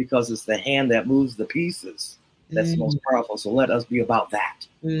 because it's the hand that moves the pieces that's the most powerful. So let us be about that.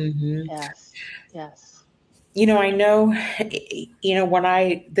 Yes. I know,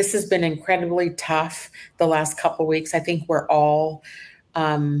 this has been incredibly tough the last couple of weeks. I think we're all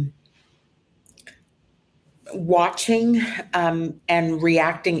watching and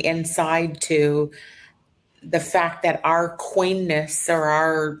reacting inside to the fact that our queenness or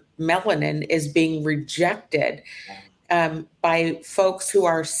our melanin is being rejected by folks who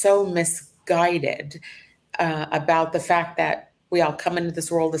are so misguided about the fact that we all come into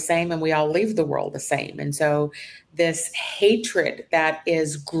this world the same and we all leave the world the same. And so this hatred that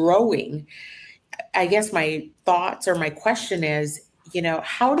is growing, I guess my thoughts or my question is,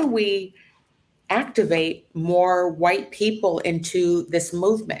 how do we activate more white people into this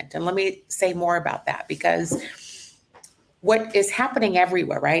movement? And let me say more about that, because what is happening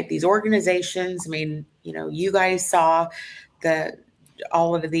everywhere, right? These organizations, you guys saw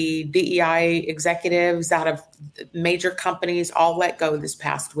all of the DEI executives out of major companies all let go this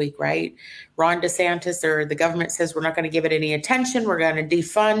past week, right? Ron DeSantis, or the government, says we're not going to give it any attention. We're going to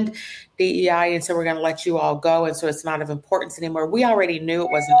defund DEI, and so we're going to let you all go. And so it's not of importance anymore. We already knew it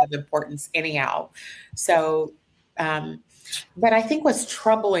wasn't of importance anyhow. So, but I think what's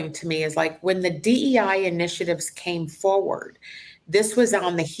troubling to me is, like, when the DEI initiatives came forward, this was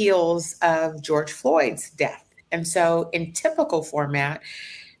on the heels of George Floyd's death. And so in typical format,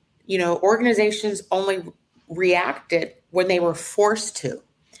 organizations only reacted when they were forced to.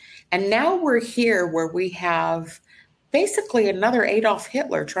 And now we're here where we have basically another Adolf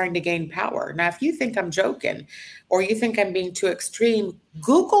Hitler trying to gain power. Now, if you think I'm joking or you think I'm being too extreme,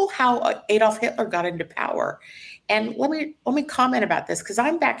 Google how Adolf Hitler got into power. And let me comment about this, because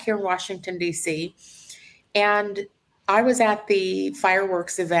I'm back here in Washington, D.C., and I was at the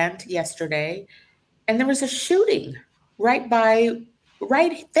fireworks event yesterday, and there was a shooting right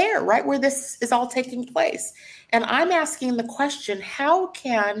there, right where this is all taking place. And I'm asking the question, how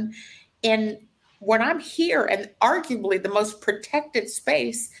can, in when I'm here and arguably the most protected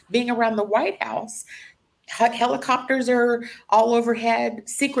space being around the White House, helicopters are all overhead,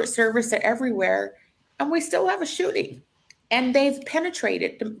 Secret Service are everywhere, and we still have a shooting. And they've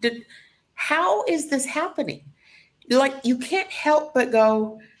penetrated. How is this happening? Like, you can't help but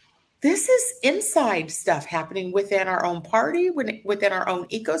go, this is inside stuff happening within our own party, within our own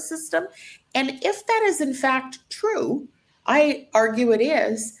ecosystem. And if that is in fact true, I argue it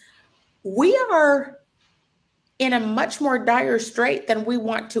is, we are in a much more dire strait than we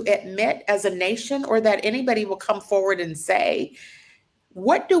want to admit as a nation, or that anybody will come forward and say.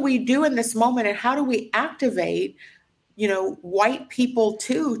 What do we do in this moment, and how do we activate, white people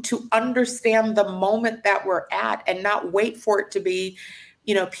to understand the moment that we're at, and not wait for it to be,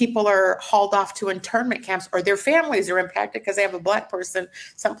 people are hauled off to internment camps, or their families are impacted because they have a Black person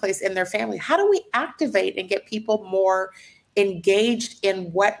someplace in their family. How do we activate and get people more engaged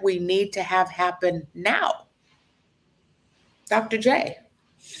in what we need to have happen now? Dr. J.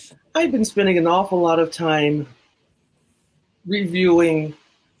 I've been spending an awful lot of time reviewing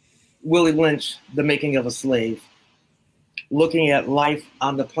Willie Lynch, The Making of a Slave, looking at life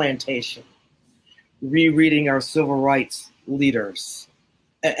on the plantation, rereading our civil rights leaders.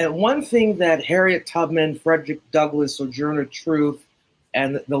 And one thing that Harriet Tubman, Frederick Douglass, Sojourner Truth,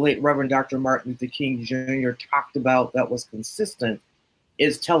 and the late Reverend Dr. Martin Luther King Jr. talked about that was consistent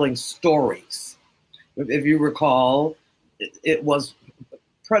is telling stories. If you recall, it was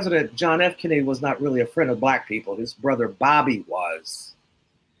President John F. Kennedy was not really a friend of Black people. His brother Bobby was.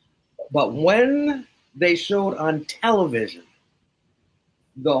 But when they showed on television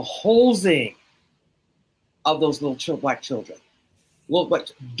the hosing of those little Black children,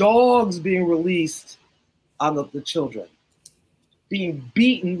 but dogs being released on the children, being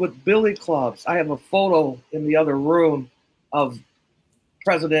beaten with billy clubs. I have a photo in the other room of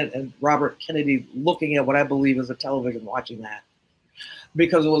President and Robert Kennedy looking at what I believe is a television, watching that.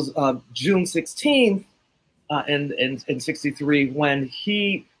 Because it was June 16th in 63 when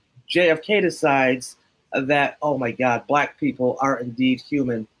JFK decides that, oh my God, Black people are indeed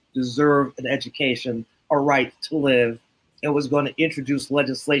human, deserve an education, a right to live, and was going to introduce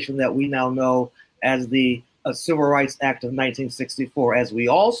legislation that we now know as the Civil Rights Act of 1964. As we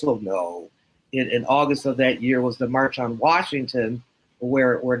also know, in August of that year was the March on Washington,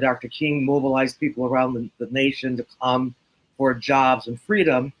 where Dr. King mobilized people around the nation to come for jobs and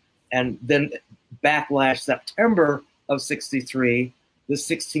freedom. And then backlash, September of 63, the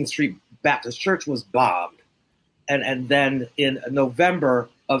 16th Street Baptist Church was bombed. And then in November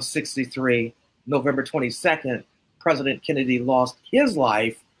of 63, November 22nd, President Kennedy lost his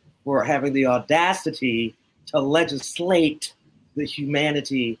life for having the audacity to legislate the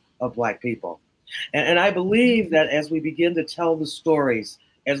humanity of Black people. And I believe that as we begin to tell the stories,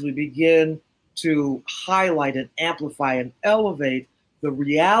 as we begin to highlight and amplify and elevate the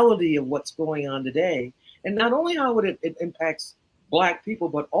reality of what's going on today, and not only how it impacts Black people,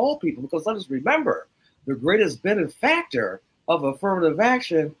 but all people, because let us remember, the greatest benefactor of affirmative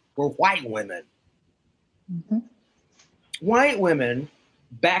action were white women. Mm-hmm. White women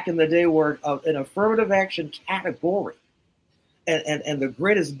back in the day were an affirmative action category. And the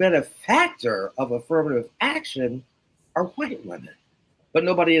greatest benefactor of affirmative action are white women. But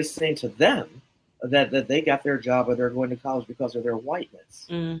nobody is saying to them that they got their job or they're going to college because of their whiteness.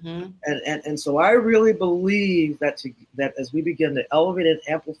 Mm-hmm. And so I really believe that as we begin to elevate and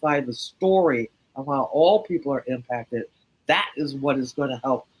amplify the story of how all people are impacted, that is what is going to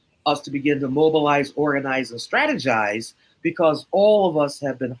help us to begin to mobilize, organize, and strategize, because all of us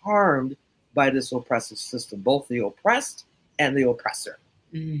have been harmed by this oppressive system, both the oppressed and the oppressor.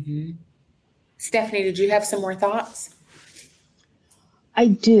 Mm-hmm. Stephanie, did you have some more thoughts? I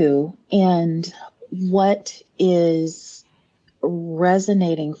do. And what is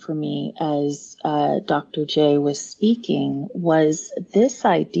resonating for me as Dr. J was speaking was this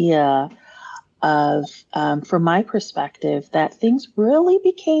idea of, from my perspective, that things really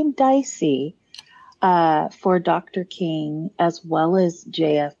became dicey for Dr. King as well as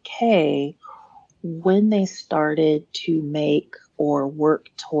JFK when they started to make or work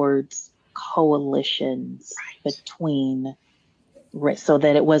towards coalitions between, so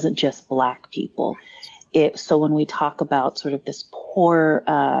that it wasn't just Black people. So when we talk about sort of this poor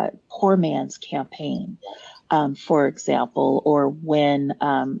man's campaign, for example, or when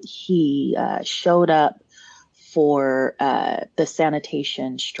he showed up for the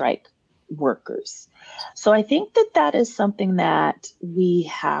sanitation strike workers. So I think that is something that we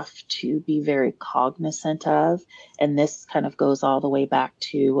have to be very cognizant of. And this kind of goes all the way back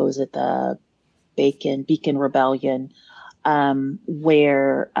to, what was it, the Beacon Rebellion,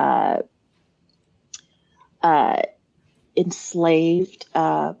 where enslaved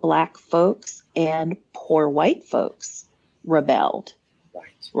Black folks and poor white folks rebelled,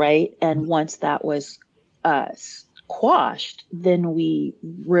 right? And once that was quashed, then we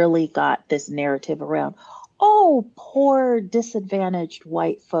really got this narrative around, oh, poor disadvantaged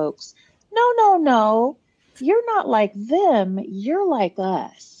white folks. No, no, no. You're not like them. You're like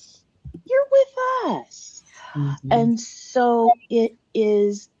us. You're with us. Mm-hmm. And so it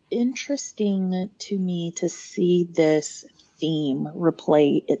is interesting to me to see this theme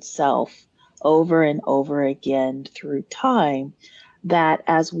replay itself over and over again through time, that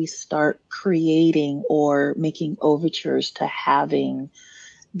as we start creating or making overtures to having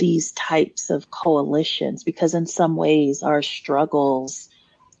these types of coalitions, because in some ways our struggles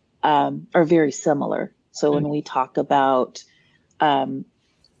are very similar. So when we talk about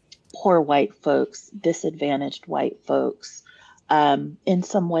poor white folks, disadvantaged white folks, in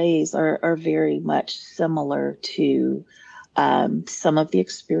some ways are very much similar to some of the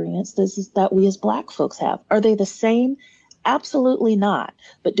experiences that we as Black folks have. Are they the same? Absolutely not.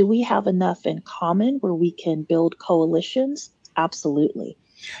 But do we have enough in common where we can build coalitions? Absolutely.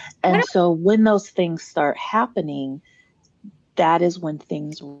 And so when those things start happening, that is when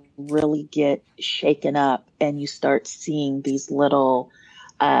things really get shaken up, and you start seeing these little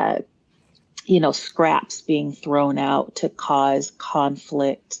scraps being thrown out to cause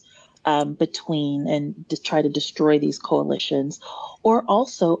conflict between and to try to destroy these coalitions, or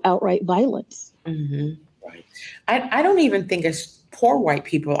also outright violence. Mm-hmm. Right. I don't even think it's poor white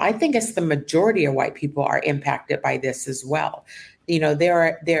people. I think it's the majority of white people are impacted by this as well.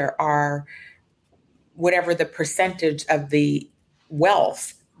 There are whatever the percentage of the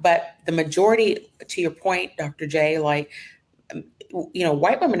wealth, but the majority, to your point, Dr. J, white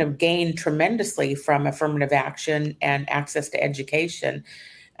women have gained tremendously from affirmative action and access to education.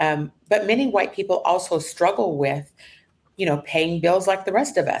 But many white people also struggle with, paying bills like the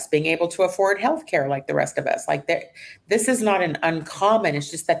rest of us, being able to afford healthcare like the rest of us. This is not an uncommon.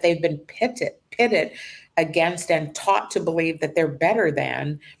 It's just that they've been pitted against and taught to believe that they're better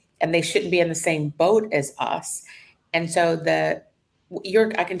than, and they shouldn't be in the same boat as us. And so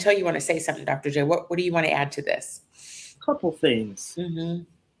I can tell you want to say something, Dr. J. What do you want to add to this? Couple things.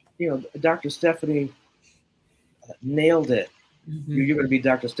 Mm-hmm. Dr. Stephanie nailed it. Mm-hmm. You're going to be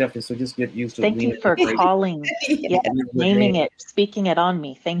Dr. Stephanie, so just get used to it. Thank you for calling, naming it, speaking it on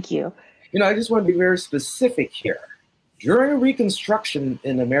me. Thank you. I just want to be very specific here. During Reconstruction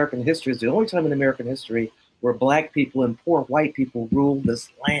in American history, it's the only time in American history where Black people and poor white people ruled this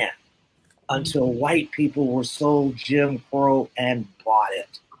land until white people were sold Jim Crow and bought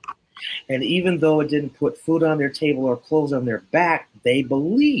it. And even though it didn't put food on their table or clothes on their back, they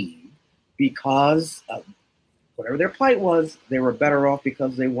believed because of whatever their plight was, they were better off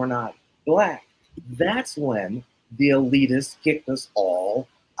because they were not Black. That's when the elitists kicked us all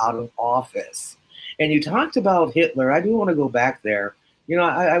out of office. And you talked about Hitler. I do want to go back there.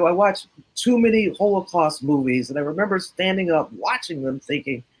 I watched too many Holocaust movies, and I remember standing up watching them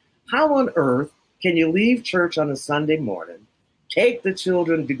thinking, how on earth can you leave church on a Sunday morning, take the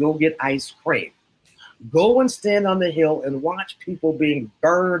children to go get ice cream, go and stand on the hill and watch people being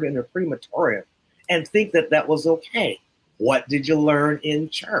burned in a crematorium and think that that was okay? What did you learn in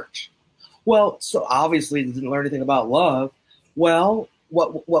church? Well, so obviously you didn't learn anything about love. Well,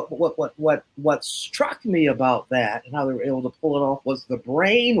 what struck me about that and how they were able to pull it off was the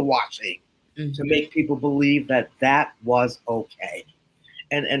brainwashing to make people believe that that was okay.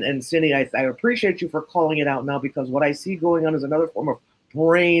 And Cindi, I appreciate you for calling it out now, because what I see going on is another form of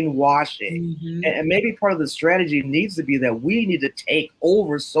brainwashing. Mm-hmm. And maybe part of the strategy needs to be that we need to take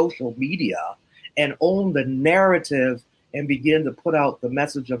over social media and own the narrative and begin to put out the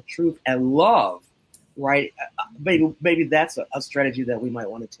message of truth and love, right? Maybe that's a strategy that we might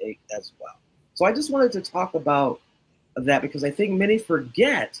want to take as well. So I just wanted to talk about that, because I think many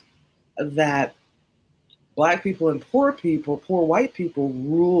forget that Black people and poor white people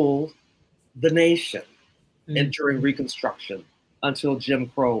ruled the nation and during Reconstruction until Jim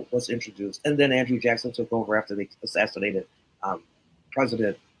Crow was introduced. And then Andrew Jackson took over after they assassinated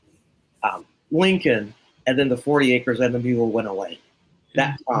President Lincoln, and then the 40 acres and the mule went away.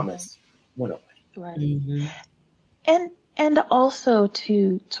 That promise went away. Right. Mm-hmm. And also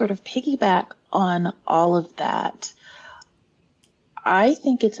to sort of piggyback on all of that, I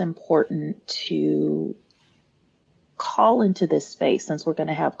think it's important to call into this space, since we're going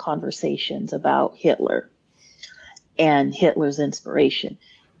to have conversations about Hitler and Hitler's inspiration.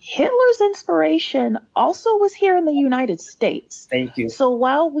 Hitler's inspiration also was here in the United States. Thank you. So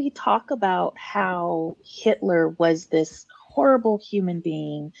while we talk about how Hitler was this horrible human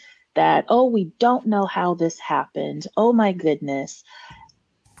being that, oh, we don't know how this happened. Oh my goodness.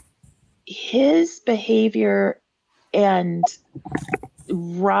 His behavior and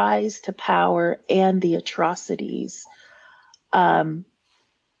rise to power and the atrocities um,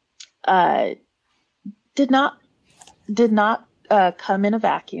 did not come in a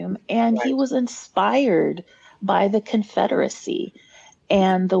vacuum, and he was inspired by the Confederacy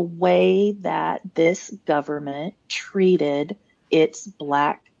and the way that this government treated its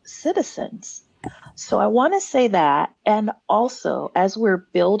Black citizens. So I want to say that, and also as we're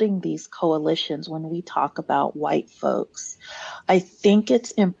building these coalitions, when we talk about white folks, I think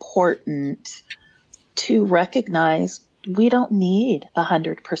it's important to recognize we don't need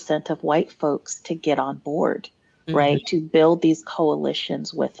 100% of white folks to get on board, right? To build these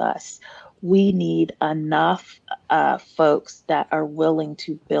coalitions with us. We need enough folks that are willing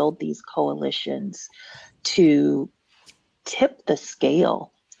to build these coalitions to tip the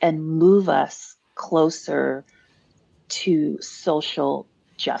scale and move us closer to social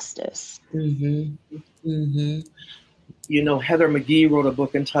justice. You know, Heather McGhee wrote a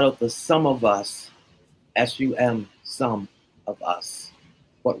book entitled The Sum of Us, S-U-M, Sum of Us,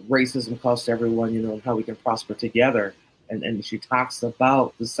 what racism costs everyone, you know, and how we can prosper together. And she talks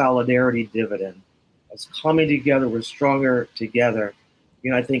about the solidarity dividend. As coming together, we're stronger together.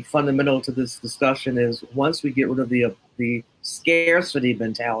 You know, I think fundamental to this discussion is once we get rid of the scarcity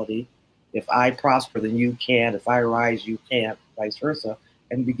mentality, if I prosper, then you can't. If I rise, you can't, vice versa,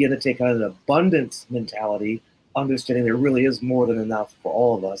 and begin to take on an abundance mentality, understanding there really is more than enough for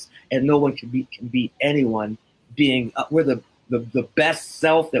all of us, and no one can beat anyone. Being we're the best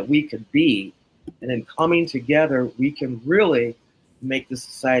self that we could be, and in coming together, we can really make this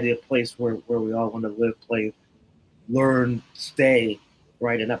society a place where we all want to live, play, learn, stay,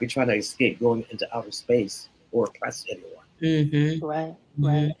 right, and not be trying to escape going into outer space or oppress anyone.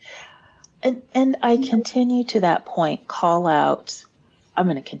 Right. And I continue to that point, I'm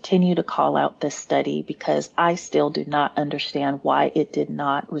going to continue to call out this study because I still do not understand why it did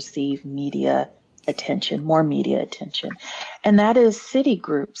not receive more media attention. And that is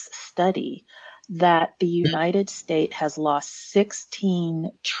Citigroup's study that the United States has lost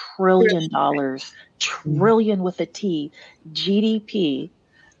 $16 trillion, trillion with a T, GDP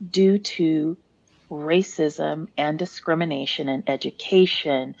due to racism and discrimination in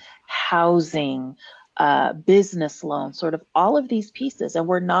education, housing, business loans, sort of all of these pieces. And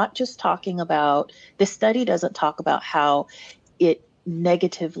we're not just talking about, this study doesn't talk about how it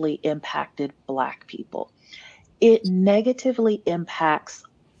negatively impacted Black people. It negatively impacts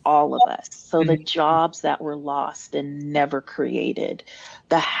all of us. So the jobs that were lost and never created,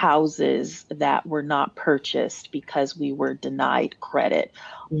 the houses that were not purchased because we were denied credit,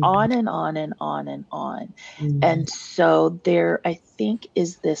 on and on and on and on. And so there, I think,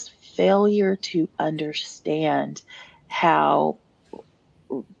 is this failure to understand how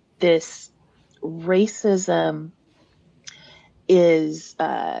this racism is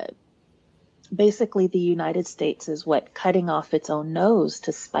basically the United States is cutting off its own nose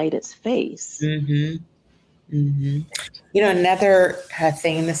to spite its face. You know, another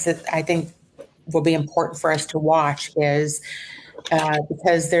thing, this is, I think, will be important for us to watch is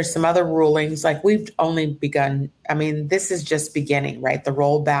because there's some other rulings, like we've only begun. I mean, this is just beginning, right? The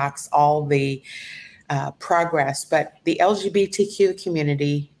rollbacks, all the progress, but the LGBTQ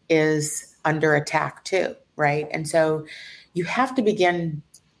community is under attack too, right? And so you have to begin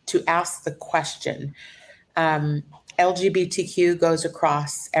to ask the question. LGBTQ goes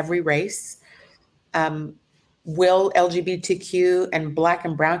across every race. Will LGBTQ and Black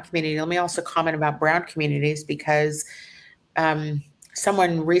and Brown community, let me also comment about Brown communities because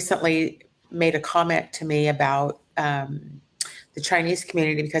someone recently made a comment to me about the Chinese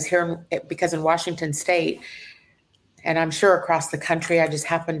community because in Washington State, and I'm sure across the country, I just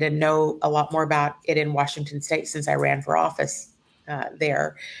happen to know a lot more about it in Washington State since I ran for office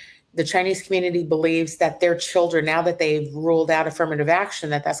there. The Chinese community believes that their children, now that they've ruled out affirmative action,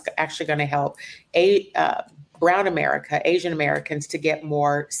 that's actually going to help Brown America, Asian Americans to get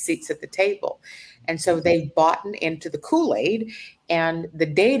more seats at the table. And so they've bought into the Kool-Aid, and the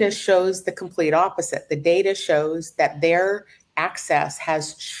data shows the complete opposite. The data shows that their access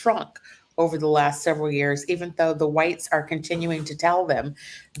has shrunk over the last several years, even though the whites are continuing to tell them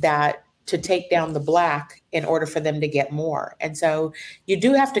that to take down the Black in order for them to get more. And so you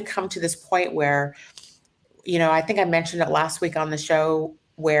do have to come to this point where, you know, I think I mentioned it last week on the show,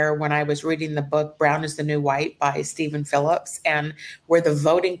 where when I was reading the book, Brown is the New White by Stephen Phillips, and where the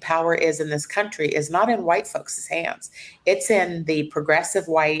voting power is in this country is not in white folks' hands. It's in the progressive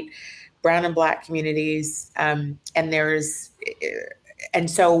white, brown and Black communities. And there's, And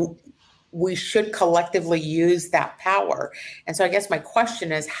so we should collectively use that power. And so I guess my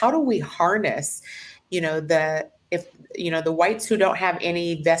question is, how do we harness, the whites who don't have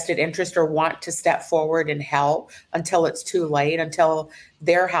any vested interest or want to step forward and help until it's too late, until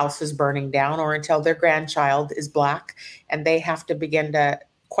their house is burning down or until their grandchild is Black and they have to begin to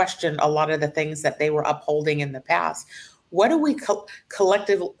question a lot of the things that they were upholding in the past. What do we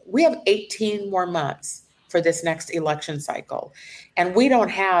collectively, we have 18 more months for this next election cycle. And we don't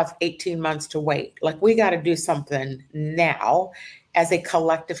have 18 months to wait. Like, we got to do something now as a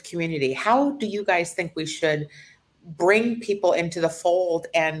collective community. How do you guys think we should bring people into the fold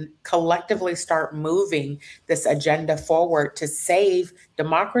and collectively start moving this agenda forward to save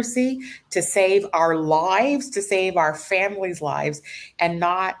democracy, to save our lives, to save our families' lives, and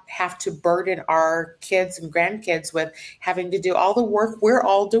not have to burden our kids and grandkids with having to do all the work we're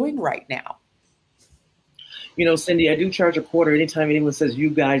all doing right now? Cindi, I do charge a quarter anytime anyone says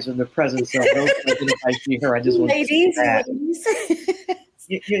 "you guys" in the presence of those I see her. I just want to say that.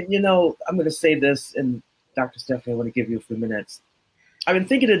 I'm going to say this, and Dr. Stephanie, I want to give you a few minutes. I've been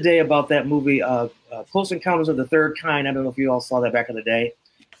thinking today about that movie, Close Encounters of the Third Kind. I don't know if you all saw that back in the day,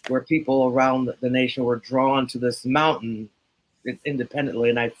 where people around the nation were drawn to this mountain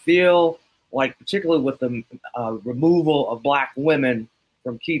independently. And I feel like, particularly with the removal of Black women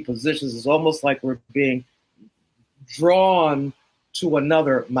from key positions, it's almost like we're being drawn to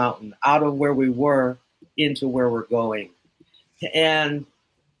another mountain, out of where we were into where we're going. And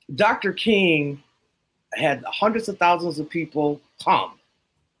Dr. King had hundreds of thousands of people come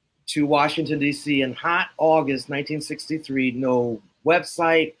to Washington, D.C. in hot August 1963. No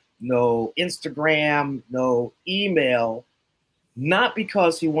website, no Instagram, no email, not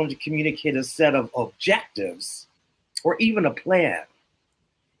because he wanted to communicate a set of objectives or even a plan.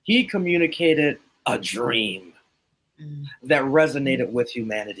 He communicated a dream that resonated with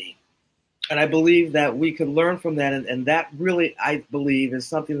humanity. And I believe that we can learn from that. And that really, I believe, is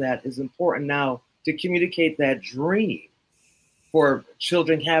something that is important now, to communicate that dream for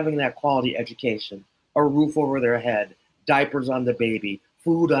children having that quality education, a roof over their head, diapers on the baby,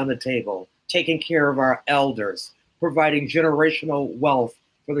 food on the table, taking care of our elders, providing generational wealth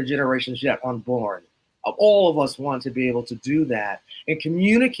for the generations yet unborn. All of us want to be able to do that, and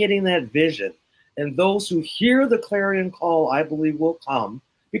communicating that vision. And those who hear the clarion call, I believe, will come,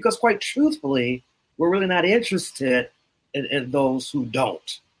 because quite truthfully, we're really not interested in those who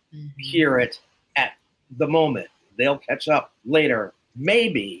don't hear it at the moment. They'll catch up later,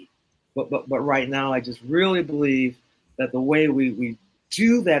 maybe, but right now, I just really believe that the way we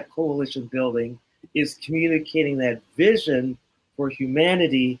do that coalition building is communicating that vision for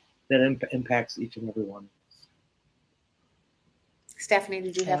humanity that impacts each and every one. Stephanie,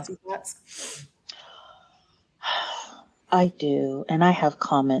 did you have some thoughts? I do, and I have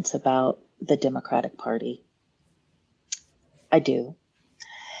comments about the Democratic Party. I do.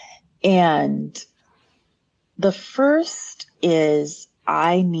 And the first is,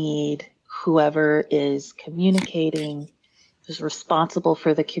 I need whoever is communicating, who's responsible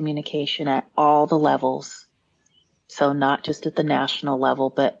for the communication at all the levels. So not just at the national level,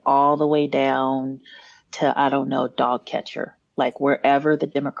 but all the way down to, I don't know, dog catcher, like wherever the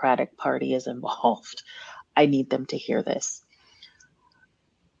Democratic Party is involved. I need them to hear this.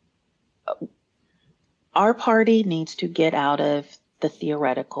 Our party needs to get out of the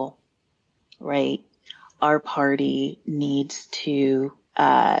theoretical, right? Our party needs to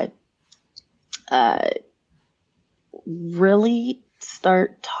really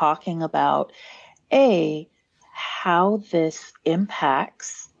start talking about how this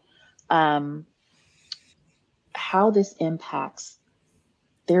impacts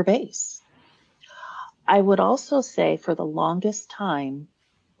their base. I would also say, for the longest time,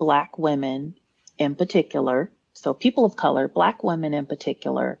 Black women in particular, so people of color, Black women in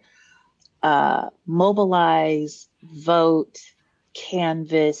particular, mobilize, vote,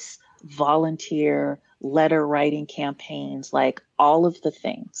 canvass, volunteer, letter writing campaigns, like all of the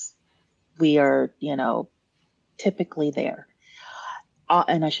things. We are, typically there.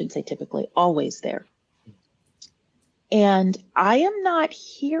 And I shouldn't say typically, always there. And I am not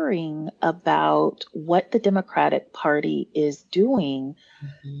hearing about what the Democratic Party is doing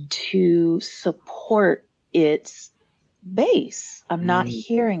to support its base. I'm not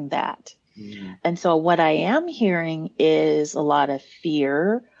hearing that. And so what I am hearing is a lot of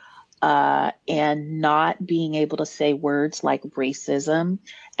fear, and not being able to say words like racism,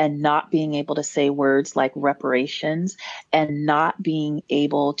 and not being able to say words like reparations, and not being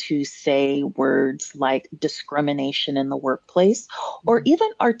able to say words like discrimination in the workplace, or even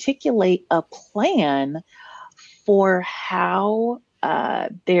articulate a plan for how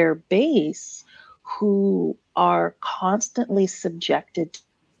their base who are constantly subjected.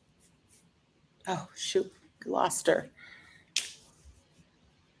 Oh, shoot, lost her.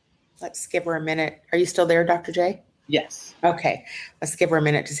 Let's give her a minute. Are you still there, Dr. J? Yes. Okay, let's give her a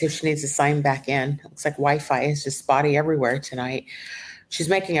minute to see if she needs to sign back in. Looks like Wi-Fi is just spotty everywhere tonight. She's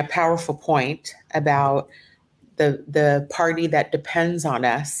making a powerful point about the party that depends on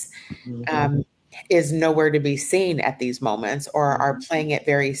us is nowhere to be seen at these moments, or are playing it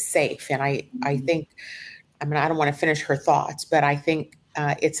very safe. And I think, I mean, I don't want to finish her thoughts, but I think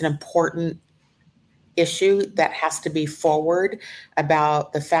it's an important issue that has to be forward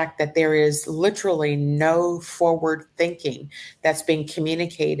about the fact that there is literally no forward thinking that's being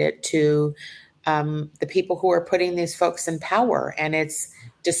communicated to the people who are putting these folks in power. And it's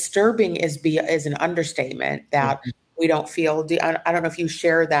disturbing is an understatement that we don't feel. I don't know if you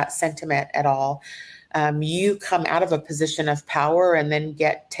share that sentiment at all. You come out of a position of power and then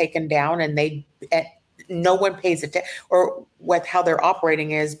get taken down, and no one pays attention, or what how they're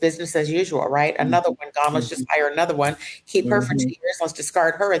operating is business as usual, right? Another one gone, let's just hire another one, keep her for 2 years, let's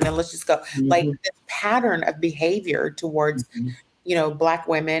discard her, and then let's just go. Like this pattern of behavior towards Black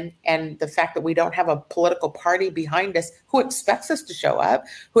women, and the fact that we don't have a political party behind us who expects us to show up,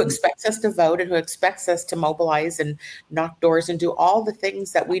 who expects us to vote, and who expects us to mobilize and knock doors and do all the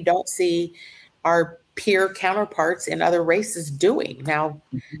things that we don't see our peer counterparts in other races doing. Now,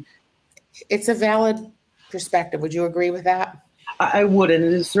 it's a valid perspective. Would you agree with that? I would, and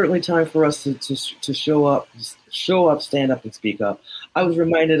it is certainly time for us to show up, stand up, and speak up. I was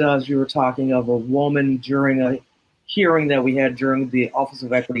reminded as you were talking of a woman during a hearing that we had during the Office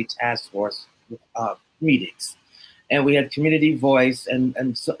of Equity Task Force meetings, and we had community voice, and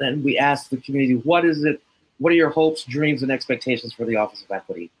we asked the community, what are your hopes, dreams, and expectations for the Office of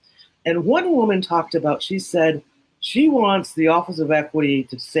Equity? And one woman talked about, she said she wants the Office of Equity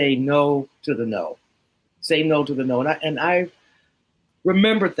to say no to the no. Say no to the no. And I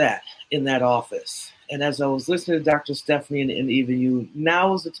remembered that in that office. And as I was listening to Dr. Stephanie and even you,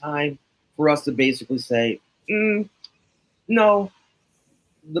 now is the time for us to basically say, no,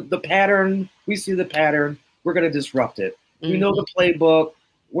 the pattern, we see the pattern, we're going to disrupt it. We know the playbook,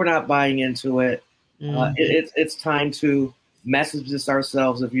 we're not buying into it. It's time to message this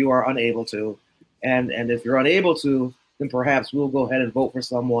ourselves if you are unable to. And if you're unable to, then perhaps we'll go ahead and vote for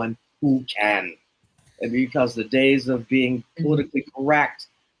someone who can. And because the days of being politically correct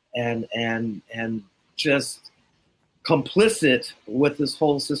and just complicit with this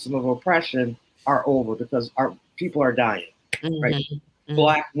whole system of oppression are over, because our people are dying. Right?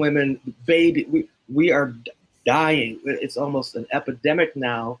 Black women, baby, we are dying. It's almost an epidemic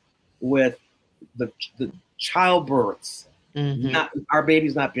now with the childbirths. Our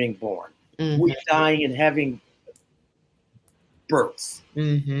babies not being born. We're dying and having births.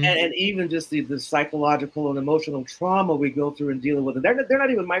 And even just the psychological and emotional trauma we go through and dealing with it. They're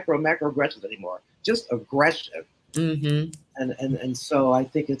not even micro and macro aggressions anymore, just aggression. And so I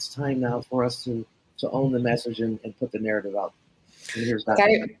think it's time now for us to own the message and put the narrative out. And here's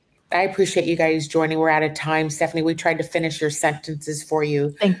that. I appreciate you guys joining. We're out of time. Stephanie, we tried to finish your sentences for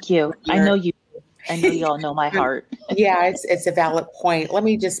you. Thank you. I know you all know my heart. Yeah, it's a valid point. Let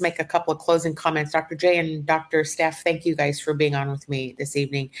me just make a couple of closing comments. Dr. J and Dr. Steph, thank you guys for being on with me this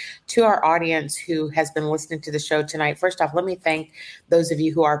evening. To our audience who has been listening to the show tonight, first off, let me thank those of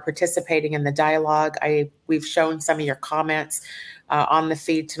you who are participating in the dialogue. We've shown some of your comments on the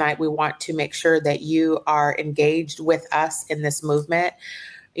feed tonight. We want to make sure that you are engaged with us in this movement.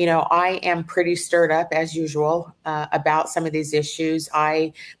 I am pretty stirred up, as usual, about some of these issues.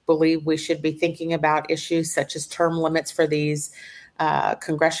 I believe we should be thinking about issues such as term limits for these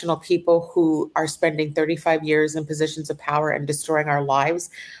congressional people who are spending 35 years in positions of power and destroying our lives.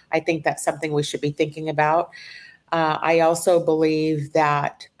 I think that's something we should be thinking about. I also believe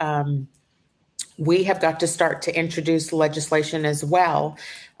that we have got to start to introduce legislation as well,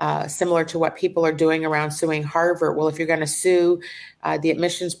 similar to what people are doing around suing Harvard. Well, if you're going to sue the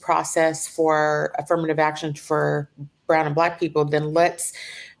admissions process for affirmative action for brown and Black people, then let's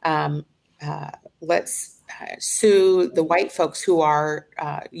sue the white folks who are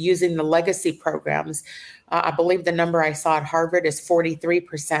using the legacy programs. I believe the number I saw at Harvard is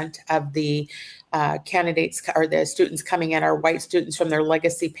 43% of the candidates or the students coming in are white students from their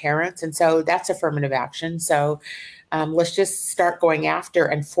legacy parents. And so that's affirmative action. So let's just start going after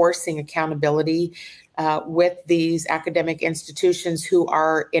and forcing accountability with these academic institutions who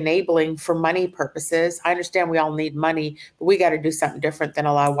are enabling for money purposes. I understand we all need money, but we got to do something different than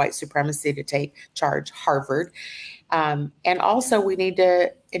allow white supremacy to take charge. Harvard. And also we need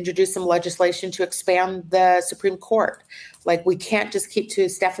to introduce some legislation to expand the Supreme Court. Like, we can't just keep, to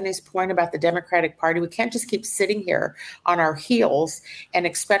Stephanie's point about the Democratic Party, we can't just keep sitting here on our heels and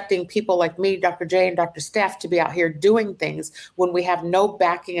expecting people like me, Dr. J, and Dr. Steph to be out here doing things when we have no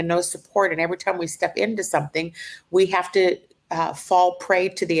backing and no support. And every time we step into something, we have to fall prey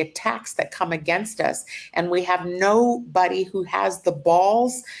to the attacks that come against us. And we have nobody who has the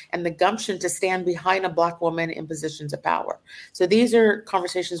balls and the gumption to stand behind a Black woman in positions of power. So these are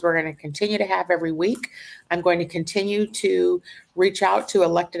conversations we're going to continue to have every week. I'm going to continue to reach out to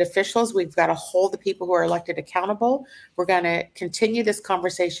elected officials. We've got to hold the people who are elected accountable. We're going to continue this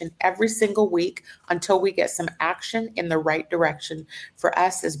conversation every single week until we get some action in the right direction for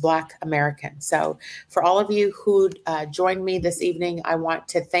us as Black Americans. So for all of you who joined me this evening, I want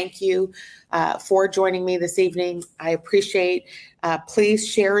to thank you for joining me this evening. I appreciate. Please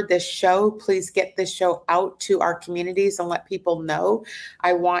share this show. Please get this show out to our communities and let people know.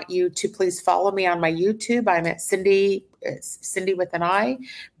 I want you to please follow me on my YouTube. I'm at Cindi with an I,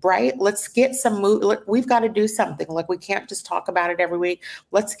 Bright. Let's get some we've got to do something. Like, we can't just talk about it every week.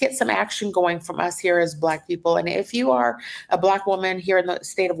 Let's get some action going from us here as Black people. And if you are a Black woman here in the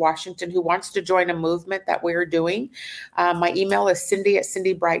state of Washington who wants to join a movement that we're doing, my email is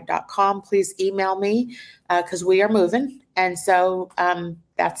Cindi@CindiBright.com. Please email me because we are moving. And so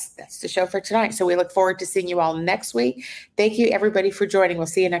that's the show for tonight. So we look forward to seeing you all next week. Thank you, everybody, for joining. We'll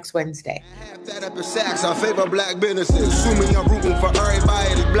see you next Wednesday. Half that up in Saks. I favor Black businesses. Assuming I'm rooting for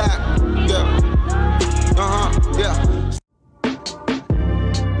everybody that's Black. Yeah.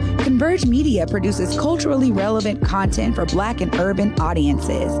 Converge Media produces culturally relevant content for Black and urban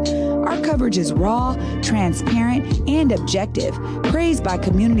audiences. Our coverage is raw, transparent, and objective, praised by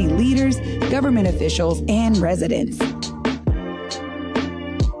community leaders, government officials, and residents.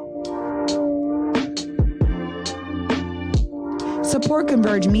 Support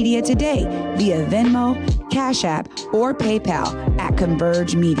Converge Media today via Venmo, Cash App, or PayPal at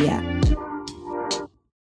Converge Media.